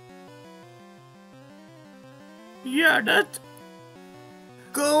 Yeah, that's...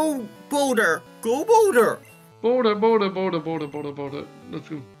 Go Boulder! Go Boulder! Boulder. Let's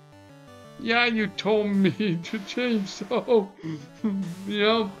go. Yeah, you told me to change, so... you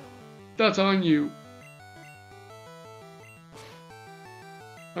know, that's on you.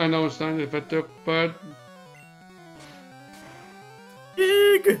 I know it's not effective, but...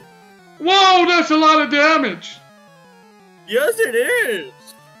 Dig! Whoa, that's a lot of damage! Yes, it is!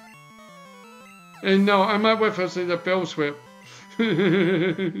 And no, I'm not referencing the Bill Swift.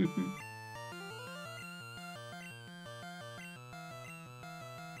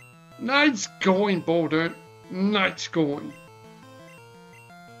 Nice going, Boulder. Nice going.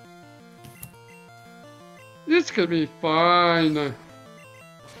 This could be fine.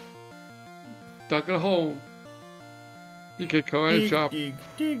 Dug a hole. You can go and chop.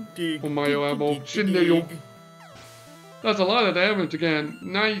 Oh my ammo. That's a lot of damage again.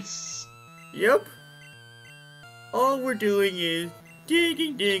 Nice. Yep. All we're doing is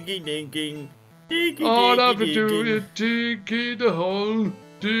digging. All I have to do is dig the hole.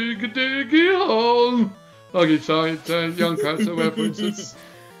 Dig a hole. Okay, sorry, it's young cancer references.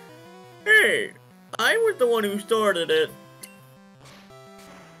 Hey, I was the one who started it.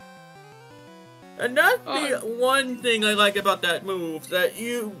 And that's the one thing I like about that move, that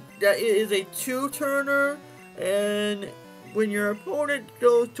it is a two-turner, and when your opponent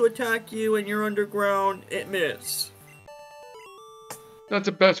goes to attack you and you're underground, it misses. That's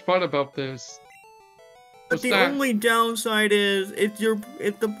the best part about this. But the only downside is, if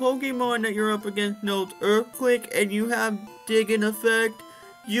the Pokemon that you're up against knows Earthquake and you have Dig in effect,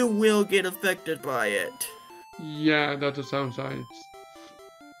 you will get affected by it. Yeah, that's the downside.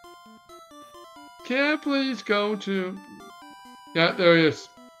 Can I please go to... Yeah, there he is.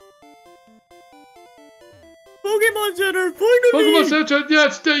 Pokemon Center, finally! Pokemon Center,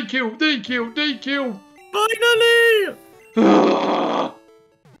 yes, thank you. Finally!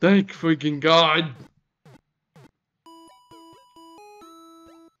 Thank freaking God.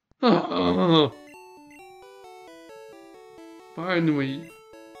 Finally.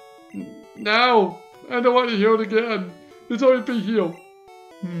 No, I don't want to heal it again. It's already been healed.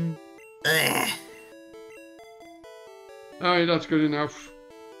 Alright, that's good enough.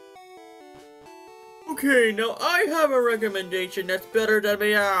 Okay, now I have a recommendation that's better than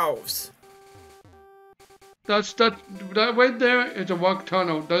Meowth. That right there is a rock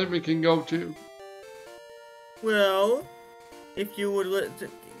tunnel that we can go to. Well, if you would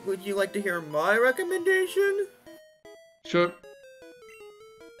you like to hear my recommendation? Sure.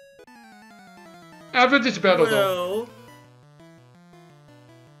 After this battle, though.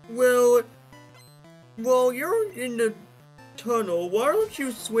 Well, Well, you're in the tunnel. Why don't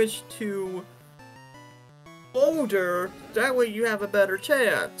you switch to Boulder? That way you have a better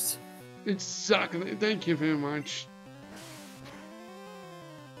chance. Exactly. Thank you very much.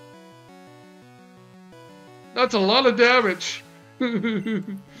 That's a lot of damage.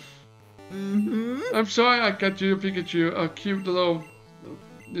 I'm sorry I got you, Pikachu. A cute little,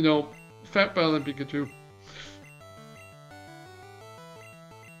 you know, fat belly Pikachu.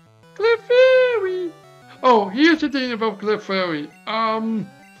 Clefairy! Oh, here's the thing about Clefairy.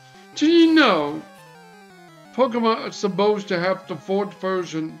 Do you know Pokemon are supposed to have the 4th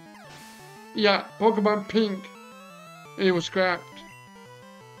version? Yeah, Pokemon Pink. And it was scrapped.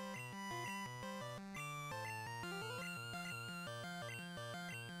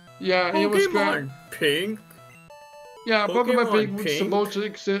 Yeah, it was scrapped. Pokemon Pink? Yeah, Pokemon Pink was Pink? supposed to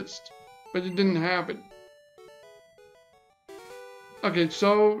exist, but it didn't have it. Okay,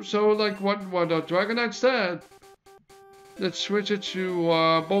 so like what Dragonite said, let's switch it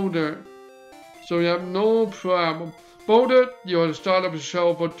to Boulder. So you have no problem. Boulder, you're the start of the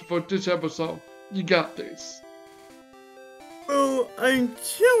show for this episode. You got this. Well,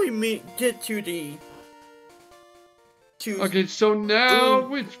 until we get to the... Okay, so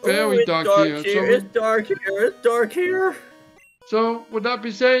now it's very it's dark here. It's dark here. It's dark here. So with that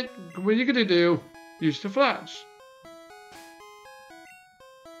being said, what are you gonna do? Use the flash.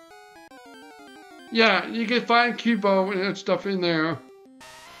 Yeah, you can find Cubo and stuff in there.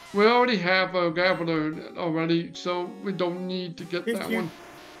 We already have a Graveler already, so we don't need to get that one.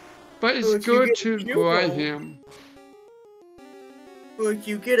 But it's good to grind him. Well, if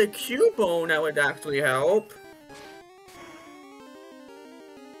you get a Cubone, that would actually help.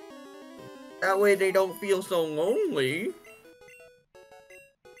 That way they don't feel so lonely.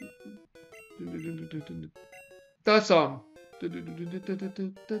 That's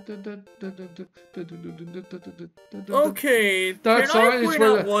Okay, that song is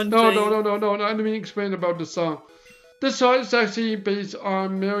no, let me explain about the song. This song is actually based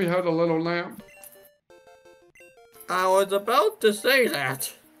on Mary Had a Little Lamb. I was about to say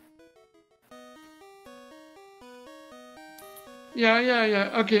that.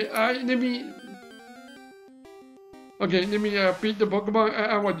 Yeah. Okay, let me beat the Pokemon.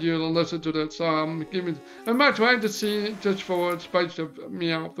 I want you to listen to that song. I'm not trying to see just for spite of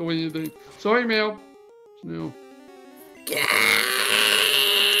Meow the way you did. Sorry, Meow. No.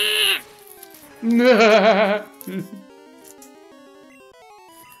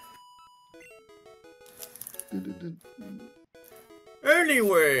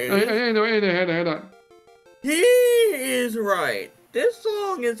 Anyway. Hey. He is right. This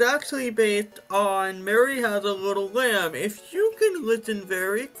song is actually based on Mary Has a Little Lamb, if you can listen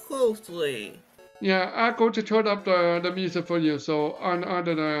very closely. Yeah, I'm going to turn up the music for you, so on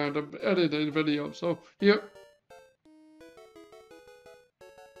the edited video. So here.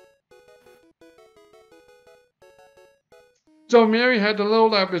 So Mary Had a Little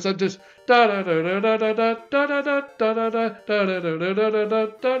Lamb is just da da da da da da da da da da da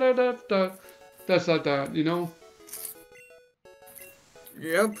da da da. That's like that, you know.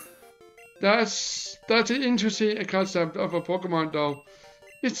 Yep. That's an interesting concept of a Pokemon, though.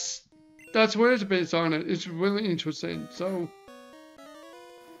 That's where it's based on it. It's really interesting. So.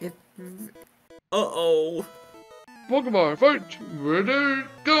 Uh-oh. Pokemon, fight! Ready,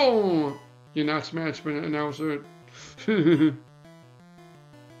 go! You're not Smash Bros. Announcer.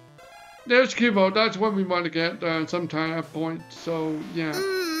 There's Cubo. That's what we want to get sometime at point. So, yeah.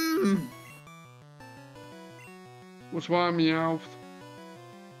 What's wrong, Meowth?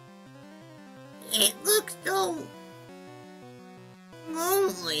 It looks so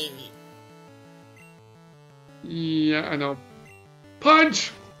lonely. Yeah, I know.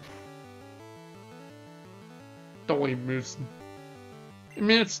 Punch! Don't even miss.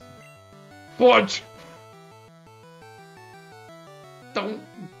 Miss. Punch! Don't.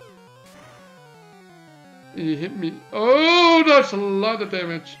 You hit me. Oh, that's a lot of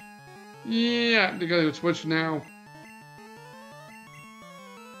damage. Yeah, they gotta switch now.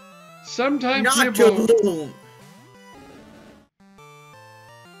 Sometimes Not people bloom.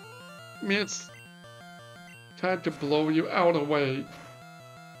 It's time to blow you out of the way.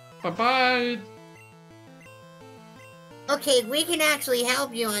 Bye-bye. Okay, we can actually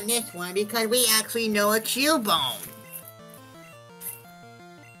help you on this one because we actually know a Cubone.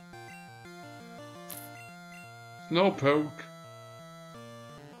 Slowpoke.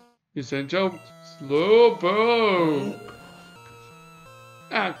 You said joke. Slowpoke.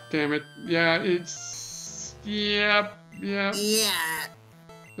 Ah, damn it. Yeah, it's... Yep. Yeah.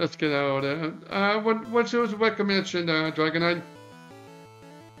 Let's get out of there. What's your recommendation, Dragonite?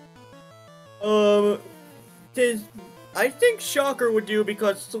 Since I think Shocker would do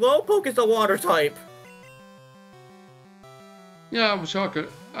because Slowpoke is a water type. Yeah, well, Shocker,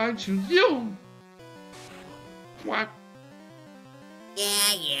 I choose you. What?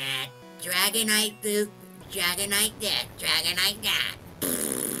 Yeah. Dragonite this, Dragonite that, Dragonite that.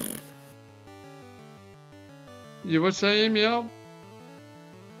 You were saying, Meow?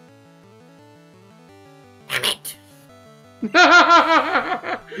 Damn it!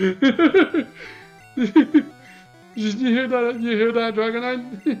 Did you hear that? You hear that,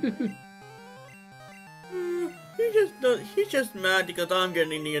 Dragonite? He's just mad because I'm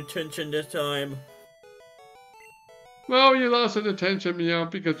getting the attention this time. Well, you lost an attention, Meow,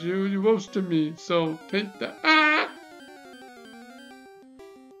 because you roasted me. So take that. Ah!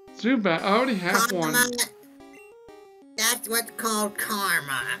 Zubat, I already have Karma. one. That's what's called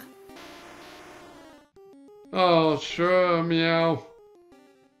karma. Oh, sure, Meow.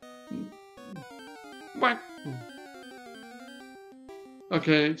 What?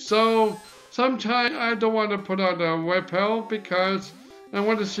 Okay, so sometimes I don't want to put out a repel because I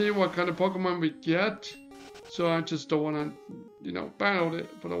want to see what kind of Pokemon we get. So I just don't want to, battle it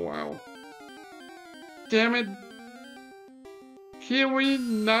for a while. Damn it. Can we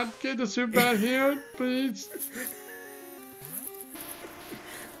not get the Zubat here, please?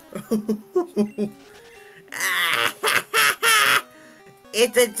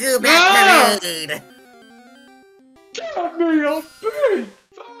 It's a Zubat parade! Give me a big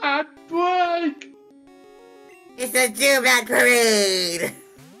fat break! It's a Zubat parade!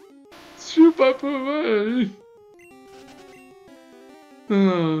 Zubat parade!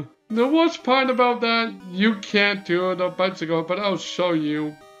 The worst part about that, you can't do it on bicycle, but I'll show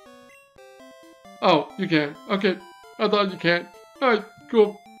you. Oh, you can. Okay, I thought you can't. Alright,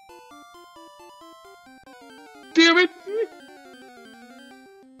 cool. Damn it!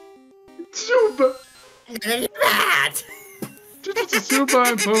 Zubat! Zubat! It's a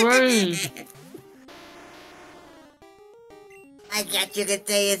Zubat parade! I guess you could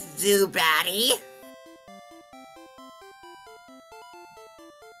say it's Zubatty.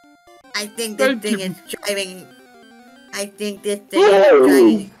 I think this thing is driving. I think this thing is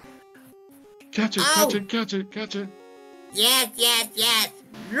driving. Catch it, catch it, catch it, catch it. Yes. Yes,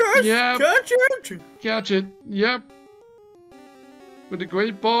 Yep. catch it! Catch it, yep. With the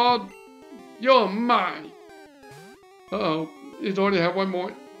great ball, you're mine. Uh-oh, he's already had one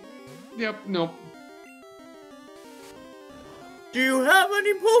more. Yep, nope. Do you have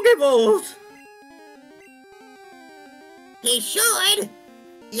any Pokeballs? He should.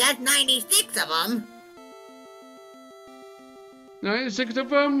 He has 96 of them. 96 of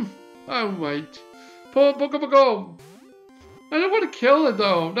them? Oh, wait. Go. I don't want to kill it,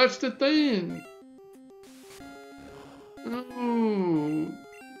 though. That's the thing. Oh.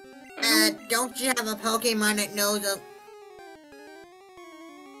 Don't you have a Pokemon that knows a...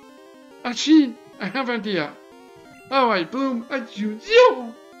 Actually, I have an idea. Alright, Bloom, I choose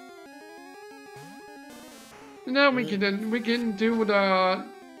you! Now we can do the...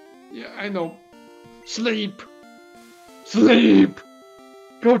 Yeah, I know. Sleep!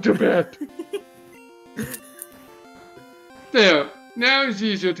 Go to bed! There, now it's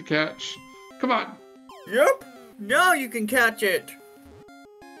easier to catch. Come on. Yep, now you can catch it.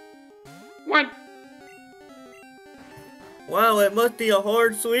 What? Wow, it must be a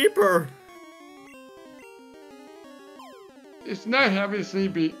hard sleeper. It's not heavy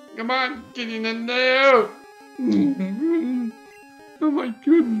sleepy. Come on, get in there! Oh my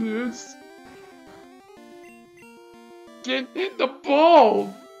goodness. Get in the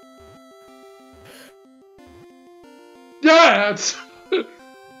ball! Yes!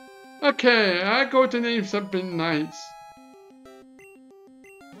 Okay, I go to name something nice.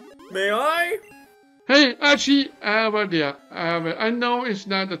 May I? Hey, actually, I have an idea. I know it's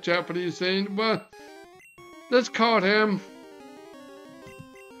not a Japanese thing, but let's call him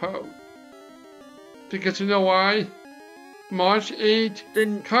Ho. Because you know why? March 8th,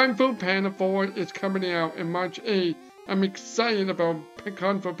 Then Kung Fu Panda 4 is coming out in March 8th. I'm excited about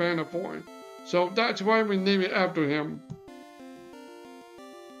Kung Fu Panda 4. So that's why we name it after him.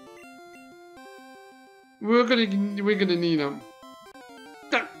 We're gonna need him.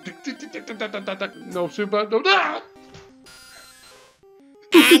 No super, no. Ah!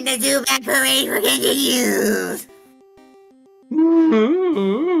 And the Zubat parade continues!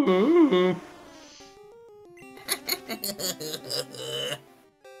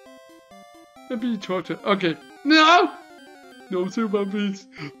 That'd be torture. Okay. No! No super, please.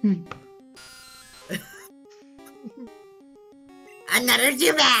 Another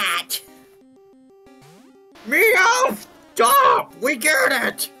Zubat! Meow! Stop! We get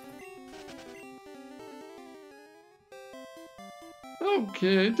it!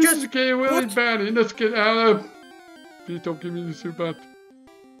 Okay, this is getting really bad. Let's get out of. Please don't give me the Zubatty.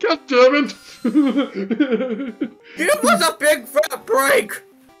 God damn it! Give us a big fat break!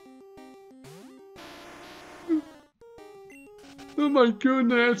 Oh my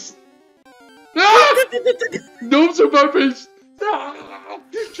goodness! Ah! No Zubatty! Ah!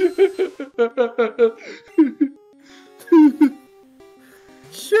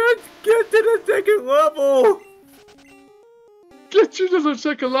 Should get to the second level! Get you to the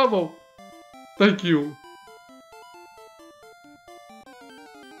second level! Thank you.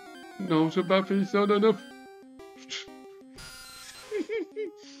 No Zubatty, not enough.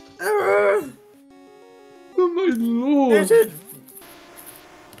 Oh my lord!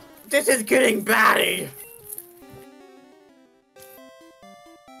 This is getting batty!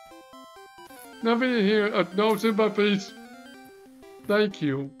 Nothing in here. No Zubatty. Thank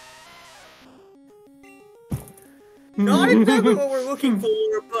you. Not exactly what we're looking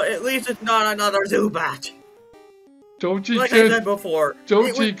for, but at least it's not another Zubat. Don't jinx like it. I said before.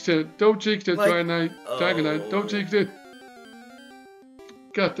 Don't jinx it. Don't jinx it, like, Dragonite. Don't jinx it.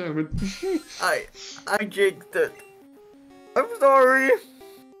 God damn it. I jinxed it. I'm sorry.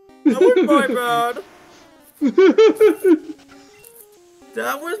 That was my bad.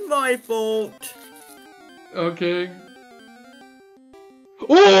 That was my fault. Okay.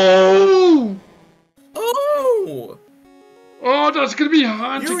 Oh! Oh! Oh, that's gonna be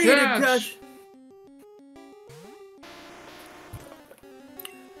hard to catch.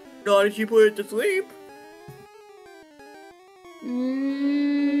 Not if you put it to sleep.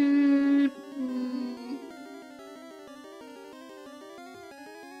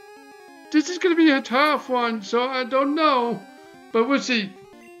 This is gonna be a tough one, so I don't know. But we'll see.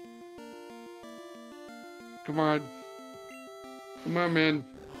 Come on. Come on, man.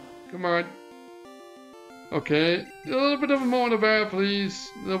 Come on. Okay. A little bit of more of that, please.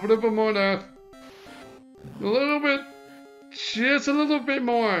 A little bit more of that. A little bit. Just a little bit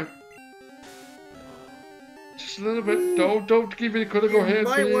more. Just a little bit. Don't give me a critical hit,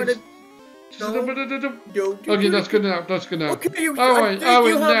 please. Just a little bit of. Okay, that's good enough. That's good enough. Okay, Alright,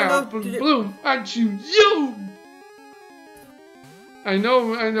 now. Bloom, I choose you! I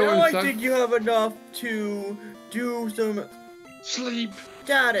know. Now I think you have enough to do some sleep.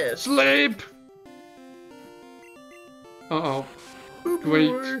 Status. Sleep. Uh-oh.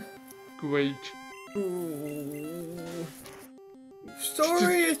 Great. Ooh.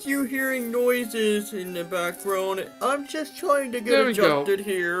 Sorry if you're hearing noises in the background. I'm just trying to get adjusted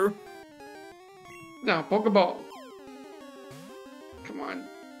here. Now, Pokeball. Come on.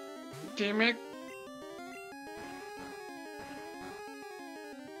 Damn it.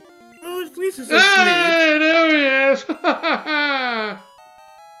 Oh, at least it's asleep. Hey, there he is!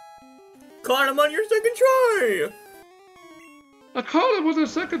 Caught him on your second try! I caught him with a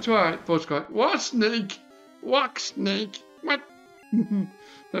second try. First try. What snake? What snake? What?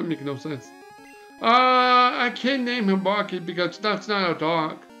 That makes no sense. I can't name him Barky because that's not a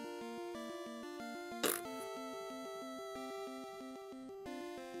dog.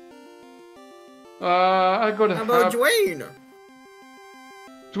 I go to How about Dwayne?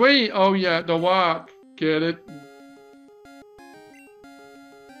 Dwayne, oh yeah, the walk. Get it?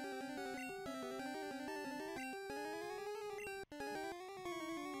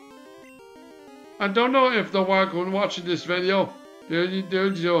 I don't know if the walk will watch this video.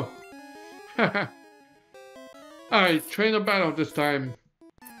 There's you. Alright, train a battle this time.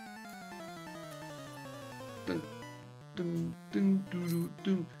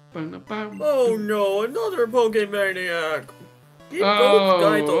 Oh no, another Pokemaniac! Keep those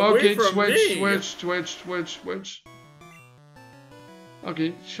guys away from me. Switch.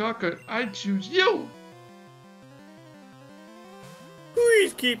 Okay, Shocker, I choose you!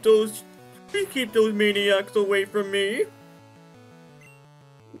 Please keep those maniacs away from me.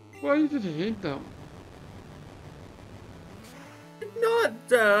 Why did you hate them? Not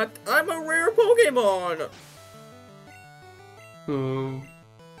that. I'm a rare Pokemon. Oh.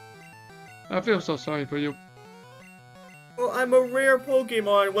 I feel so sorry for you. Well, I'm a rare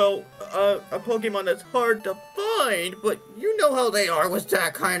Pokemon. Well, a Pokemon that's hard to find, but you know how they are with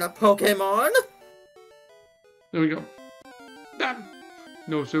that kind of Pokemon. There we go. Damn.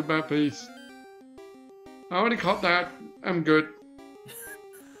 No Zubat, please. I already caught that. I'm good.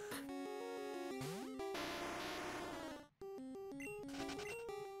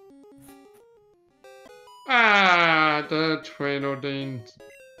 Ah, the trainer dings.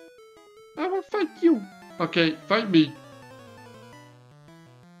 I will fight you. Okay, fight me.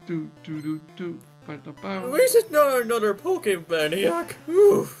 Fight the power. At least it's not another Pokemaniac.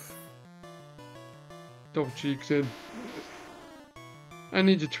 Oof. Don't cheeks in. I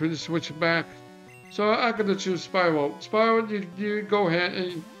need to turn the switch back. So I'm gonna choose Spiral. Spiral, you go ahead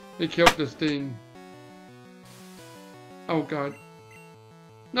and kill this thing. Oh god.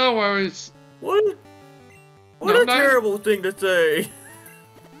 No worries. What No, a terrible thing to say.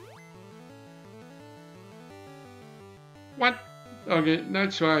 What? Okay,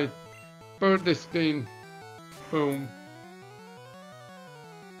 let's try. Burn this thing. Boom.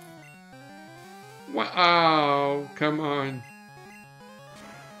 Wow, come on.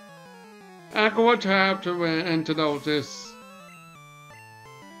 I'm going to have to antidote this.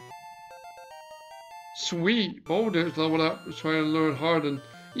 Sweet, boulders leveled up, trying to learn harden.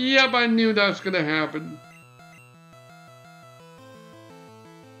 Yep, I knew that was gonna happen.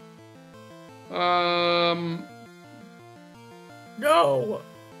 No.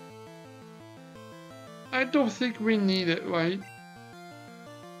 I don't think we need it, right?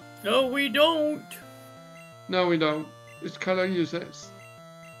 No, we don't. No, we don't. It's kind of useless.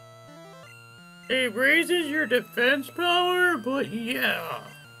 It raises your defense power, but yeah.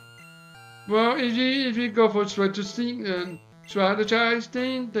 Well, if you go for strategize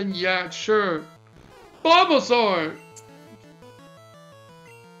thing, then yeah, sure. Bulbasaur!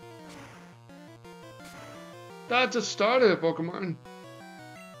 That's a starter Pokemon.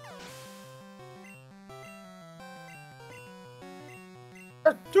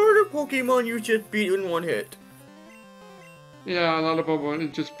 A starter Pokemon you just beat in one hit. Yeah, a lot of Pokemon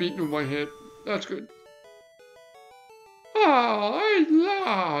is just beaten with one hit. That's good. Oh, I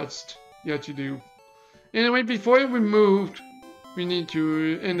lost. Yes, you do. Anyway, before we moved, we need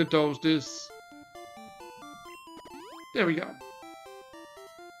to antidote this. There we go.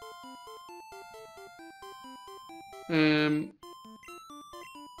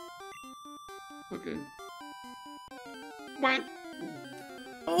 Okay. What?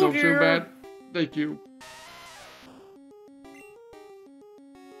 Oh, No, dear. too bad. Thank you.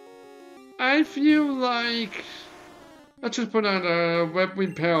 I feel like let's just put on a web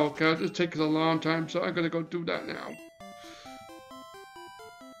repel because it takes a long time, so I'm gonna go do that now.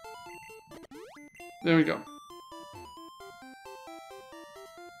 There we go.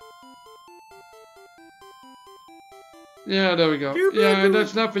 Yeah, there we go. Yeah,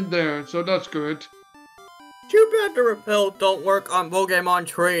 there's nothing there, so that's good. Too bad the repel don't work on Pokemon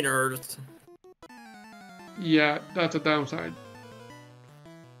trainers. Yeah, that's a downside.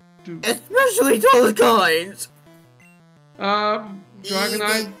 Especially those kinds.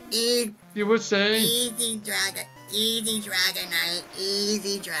 Dragonite, you would say? Easy Dragonite,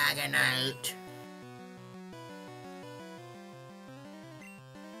 easy Dragonite.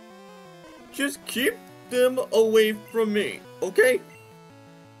 Just keep them away from me, okay?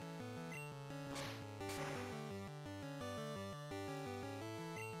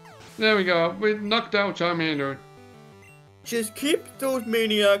 There we go. We knocked out Charmander. Just keep those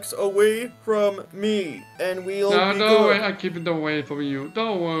maniacs away from me, and we'll be No, good. worry. I keep it away from you.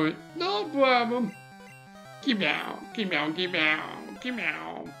 Don't worry. No problem. Keep out. Keep out. Keep out. Keep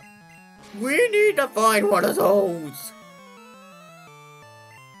out. We need to find one of those.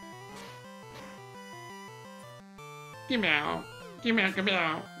 Keep out. Keep out. Keep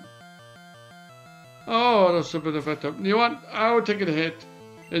out. Oh, that's a bit effective. You know what? I will take a hit.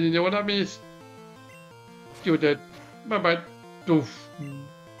 And you know what that means? You're dead. Bye-bye. Doof.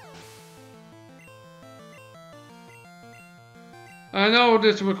 I know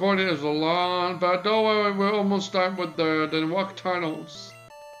this recording is long, but don't worry, we're almost done with the rock tunnels.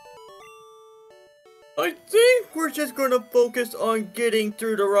 I think we're just gonna focus on getting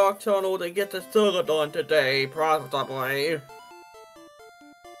through the rock tunnel to get to Celadon today, probably.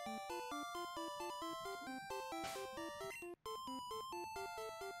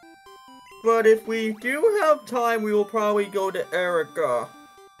 But if we do have time, we will probably go to Erica.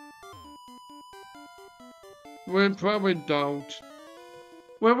 We probably don't.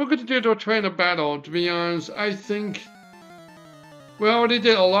 Well, we're going to do a trainer battle, to be honest. I think we already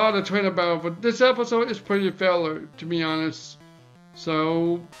did a lot of trainer battle, but this episode is pretty filler, to be honest.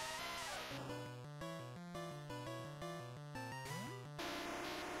 So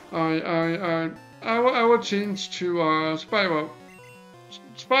I will change to Spiral.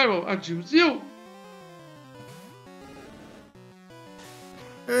 Spiral, I choose you.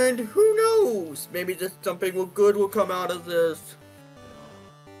 And who knows? Maybe just something good will come out of this.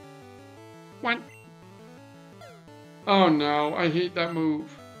 What? Oh no, I hate that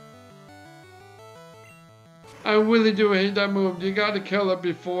move. I really do hate that move. You gotta kill it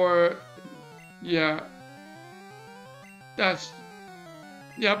before. Yeah. That's.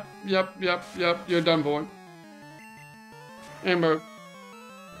 Yep. You're done for. Amber.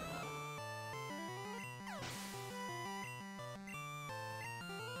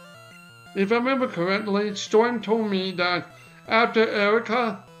 If I remember correctly, Storm told me that after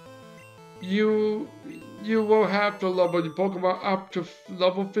Erica, you will have to level your Pokemon up to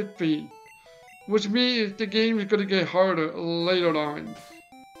level 15. Which means the game is going to get harder later on.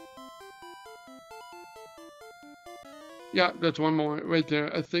 Yeah, that's one more right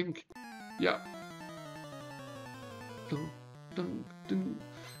there, I think. Yeah. Dun, dun, dun.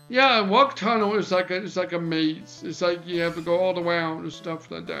 Yeah, Walk Tunnel is like a maze. It's like you have to go all around and stuff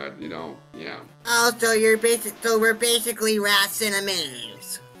like that, you know. Yeah. Oh, so we're basically rats in a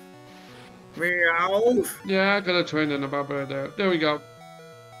maze. Meow. Yeah, I got a train in about there. There we go.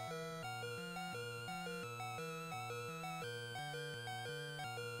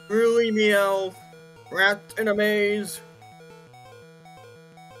 Really, Meow? Rats in a maze.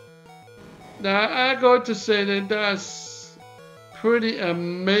 Now I got to say that that's pretty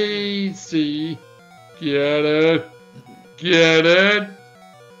amazing. Get it? Get it?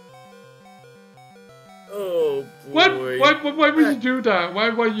 Oh boy. Why would you do that? Why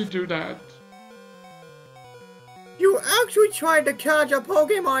would you do that? You actually tried to catch a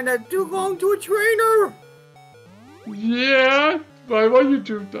Pokemon that belonged to a trainer. Yeah, why would you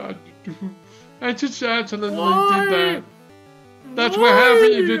do that? I just accidentally did that. That's what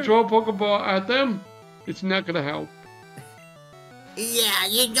happens if you throw a Pokeball at them. It's not gonna help. Yeah,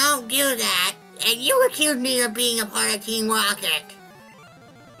 you don't do that. And you accuse me of being a part of Team Rocket.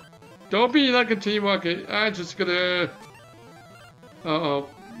 Don't be like a Team Rocket. I'm just gonna... Uh-oh.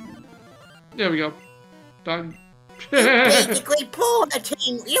 There we go. Done. You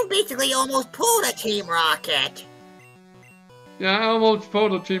basically almost pulled a Team Rocket. Yeah, I almost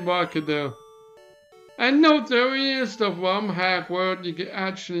pulled a Team Rocket there. I know there is the ROM hack where you can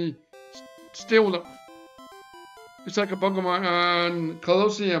actually steal them. It's like a Pokemon on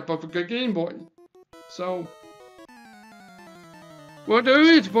Colosseum, but for the Game Boy. So, well, there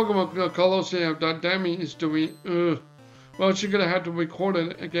is Pokemon Colosseum that Demi is doing. Well, she's gonna have to record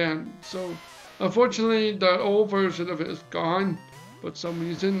it again. So, unfortunately, the old version of it is gone for some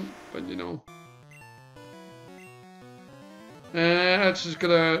reason. But you know, and that's just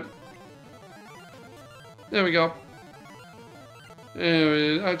gonna. There we go.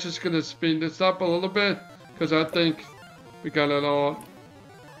 Anyway, I'm just gonna speed this up a little bit because I think we got it all.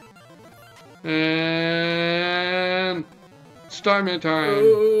 And Starman time.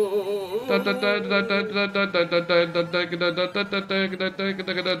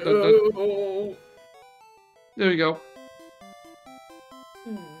 There we go.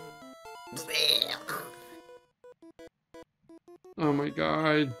 Oh my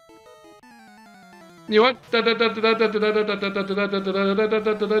god. You know what?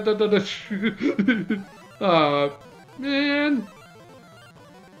 Ah, man.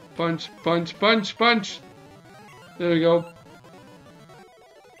 Punch, punch, punch, punch. There we go.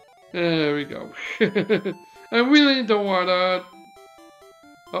 There we go. I really don't want to...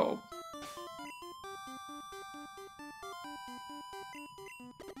 Uh-oh.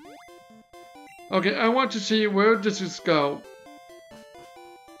 Okay, I want to see where does this go.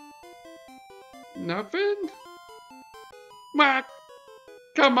 Nothing? Mac!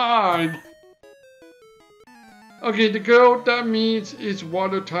 Come on! Okay, the girl, that means it's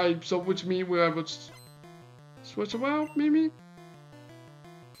water type, so which means we have a switch around, maybe?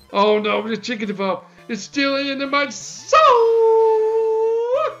 Oh no, the chicken developed. It's still in my soul!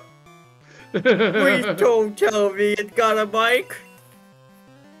 Please don't tell me it got a bike.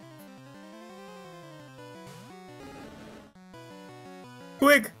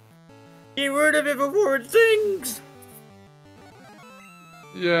 Quick! Get rid of it before it sings!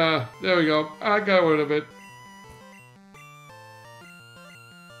 Yeah, there we go. I got rid of it.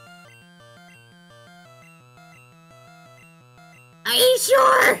 Are you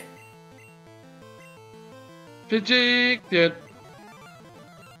sure? Predicted.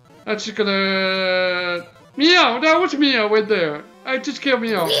 That's just gonna... Meow! That was Meow right there. I just killed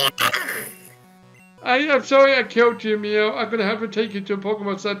Meow. I'm sorry I killed you, Meow. I'm gonna have to take you to a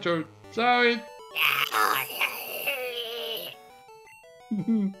Pokemon Center. Sorry.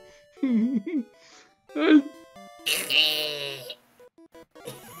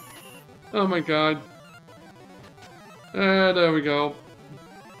 Oh my god. There we go.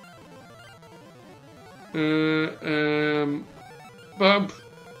 Bump.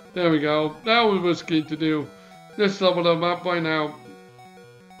 There we go. That was risky to do. Let's level them up by now.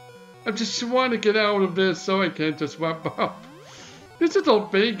 I just want to get out of this so I can just wrap up. This is the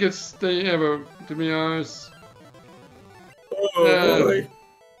biggest thing ever, to be honest. Oh boy.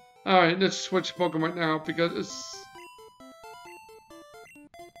 Alright, let's switch Pokemon now because it's...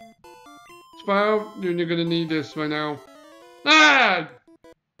 Spiral, you're gonna need this right now. Ah!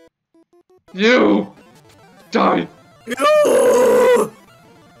 You! Die! No!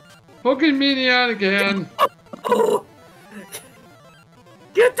 Pokemaniac again!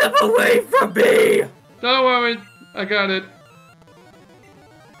 Get them away from me! Don't worry, I got it.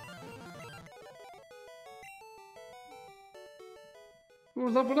 Ooh,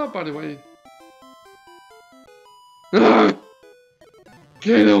 leveled up by the way. Ah!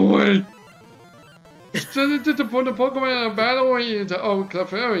 Get away! Still did to put the Pokemon in a battle into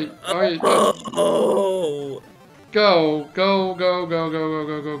Clefairy. Alright, Oh! go, go, go, go, go, go,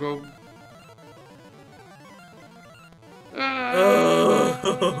 go, go, go.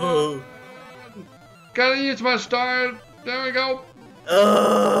 Oh! Gotta use my star. There we go.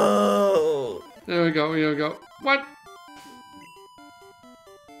 Oh! There we go, here we go. What?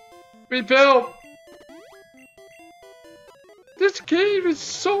 Refill! This cave is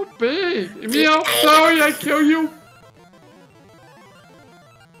so big! Meow, sorry I kill you!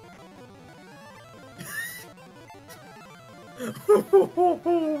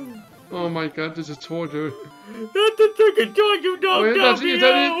 Oh my god, this is torture. That's the second time you knocked out me You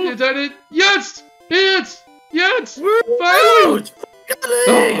did it! You did it! Yes! Yes! Yes! We're Finally! out!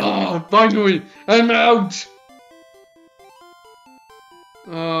 Finally! Oh, finally! I'm out!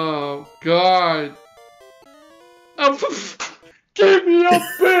 Oh god. Oh, give me a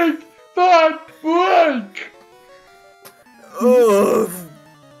big fat break! Oh!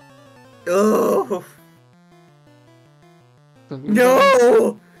 Oh!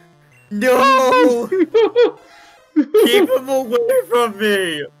 No! No! Keep him away from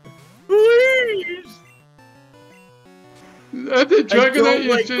me! Please! I think Dragonite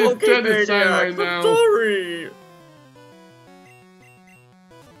like is just dead inside right I'm now. sorry!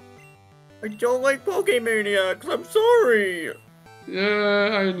 I don't like Pokemaniacs, I'm sorry! Yeah,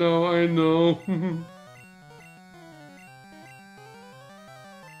 I know, I know.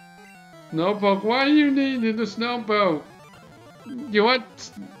 Snowball, why you needing the snowball? You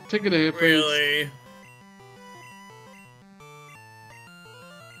want? Take it here, please. Really?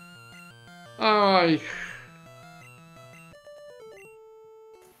 Alright.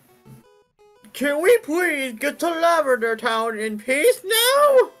 Can we please get to Lavender Town in peace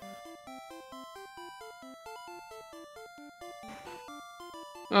now?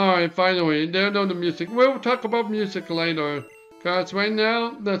 Alright, finally, there know the music. We'll talk about music later. Cause right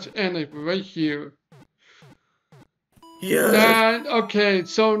now, let's end it right here. Yeah. Okay,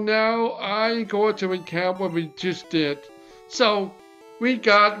 so now I go to recap what we just did. So we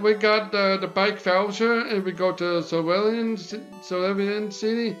got the bike voucher, and we go to Cerulean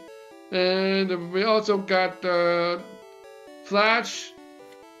City, and we also got Flash.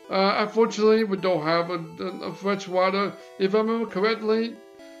 Unfortunately, we don't have a fresh water. If I remember correctly,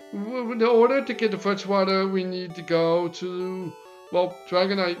 in order to get the fresh water, we need to go to, well,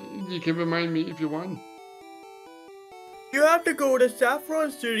 Dragonite. You can remind me if you want. You have to go to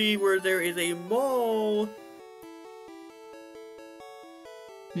Saffron City where there is a mall.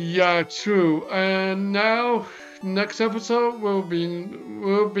 Yeah, true. And now, next episode will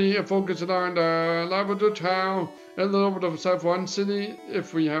be focusing on the Lavender Town and a little bit of Saffron City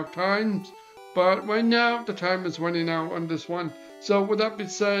if we have time. But right now, the time is running out on this one. So with that being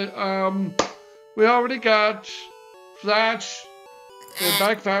said, we already got Flash, and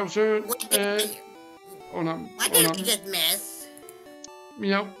Back Voucher, and What did we just miss?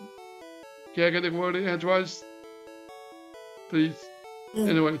 Meow. Can I get the word edgewise? Please.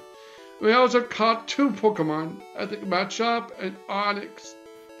 Anyway, we also caught 2 Pokemon at the match shop and Onyx.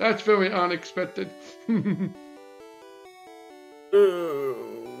 That's very unexpected.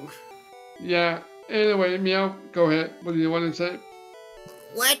 Ooh. Yeah. Anyway, Meow, go ahead. What do you want to say?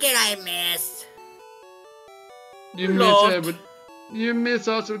 What did I miss? You miss it, but you miss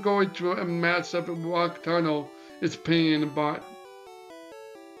also going through a match up in Rock Tunnel. It's pain in the butt.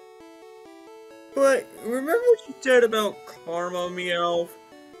 But remember what you said about karma, Meowth?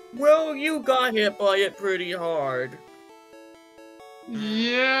 Well, you got hit by it pretty hard.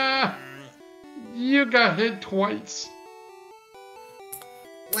 Yeah. You got hit twice.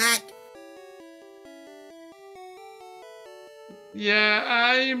 What? Yeah,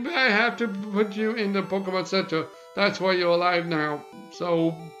 I have to put you in the Pokemon Center. That's why you're alive now.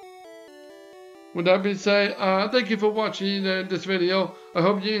 So, with that being said, thank you for watching this video. I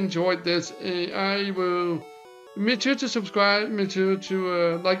hope you enjoyed this. I will make sure to subscribe, make sure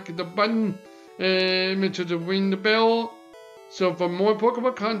to like the button, and make sure to ring the bell. So for more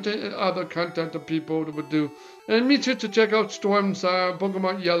Pokemon content and other content that people would do. And make sure to check out Storm's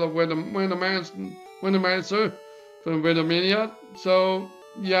Pokemon Yellow Randomizer from Randomania. So,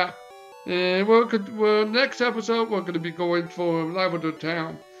 yeah. And next episode, we're going to be going for Lavender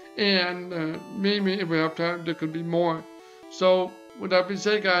Town. and maybe if we have time, there could be more. So, with that being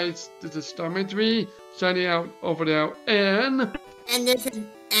said, guys, this is Starman3 signing out over there, and this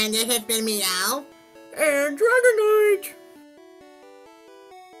has been Meow. And Dragonite!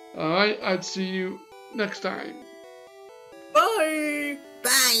 alright, I'll see you next time. Bye!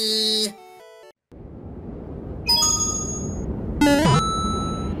 Bye.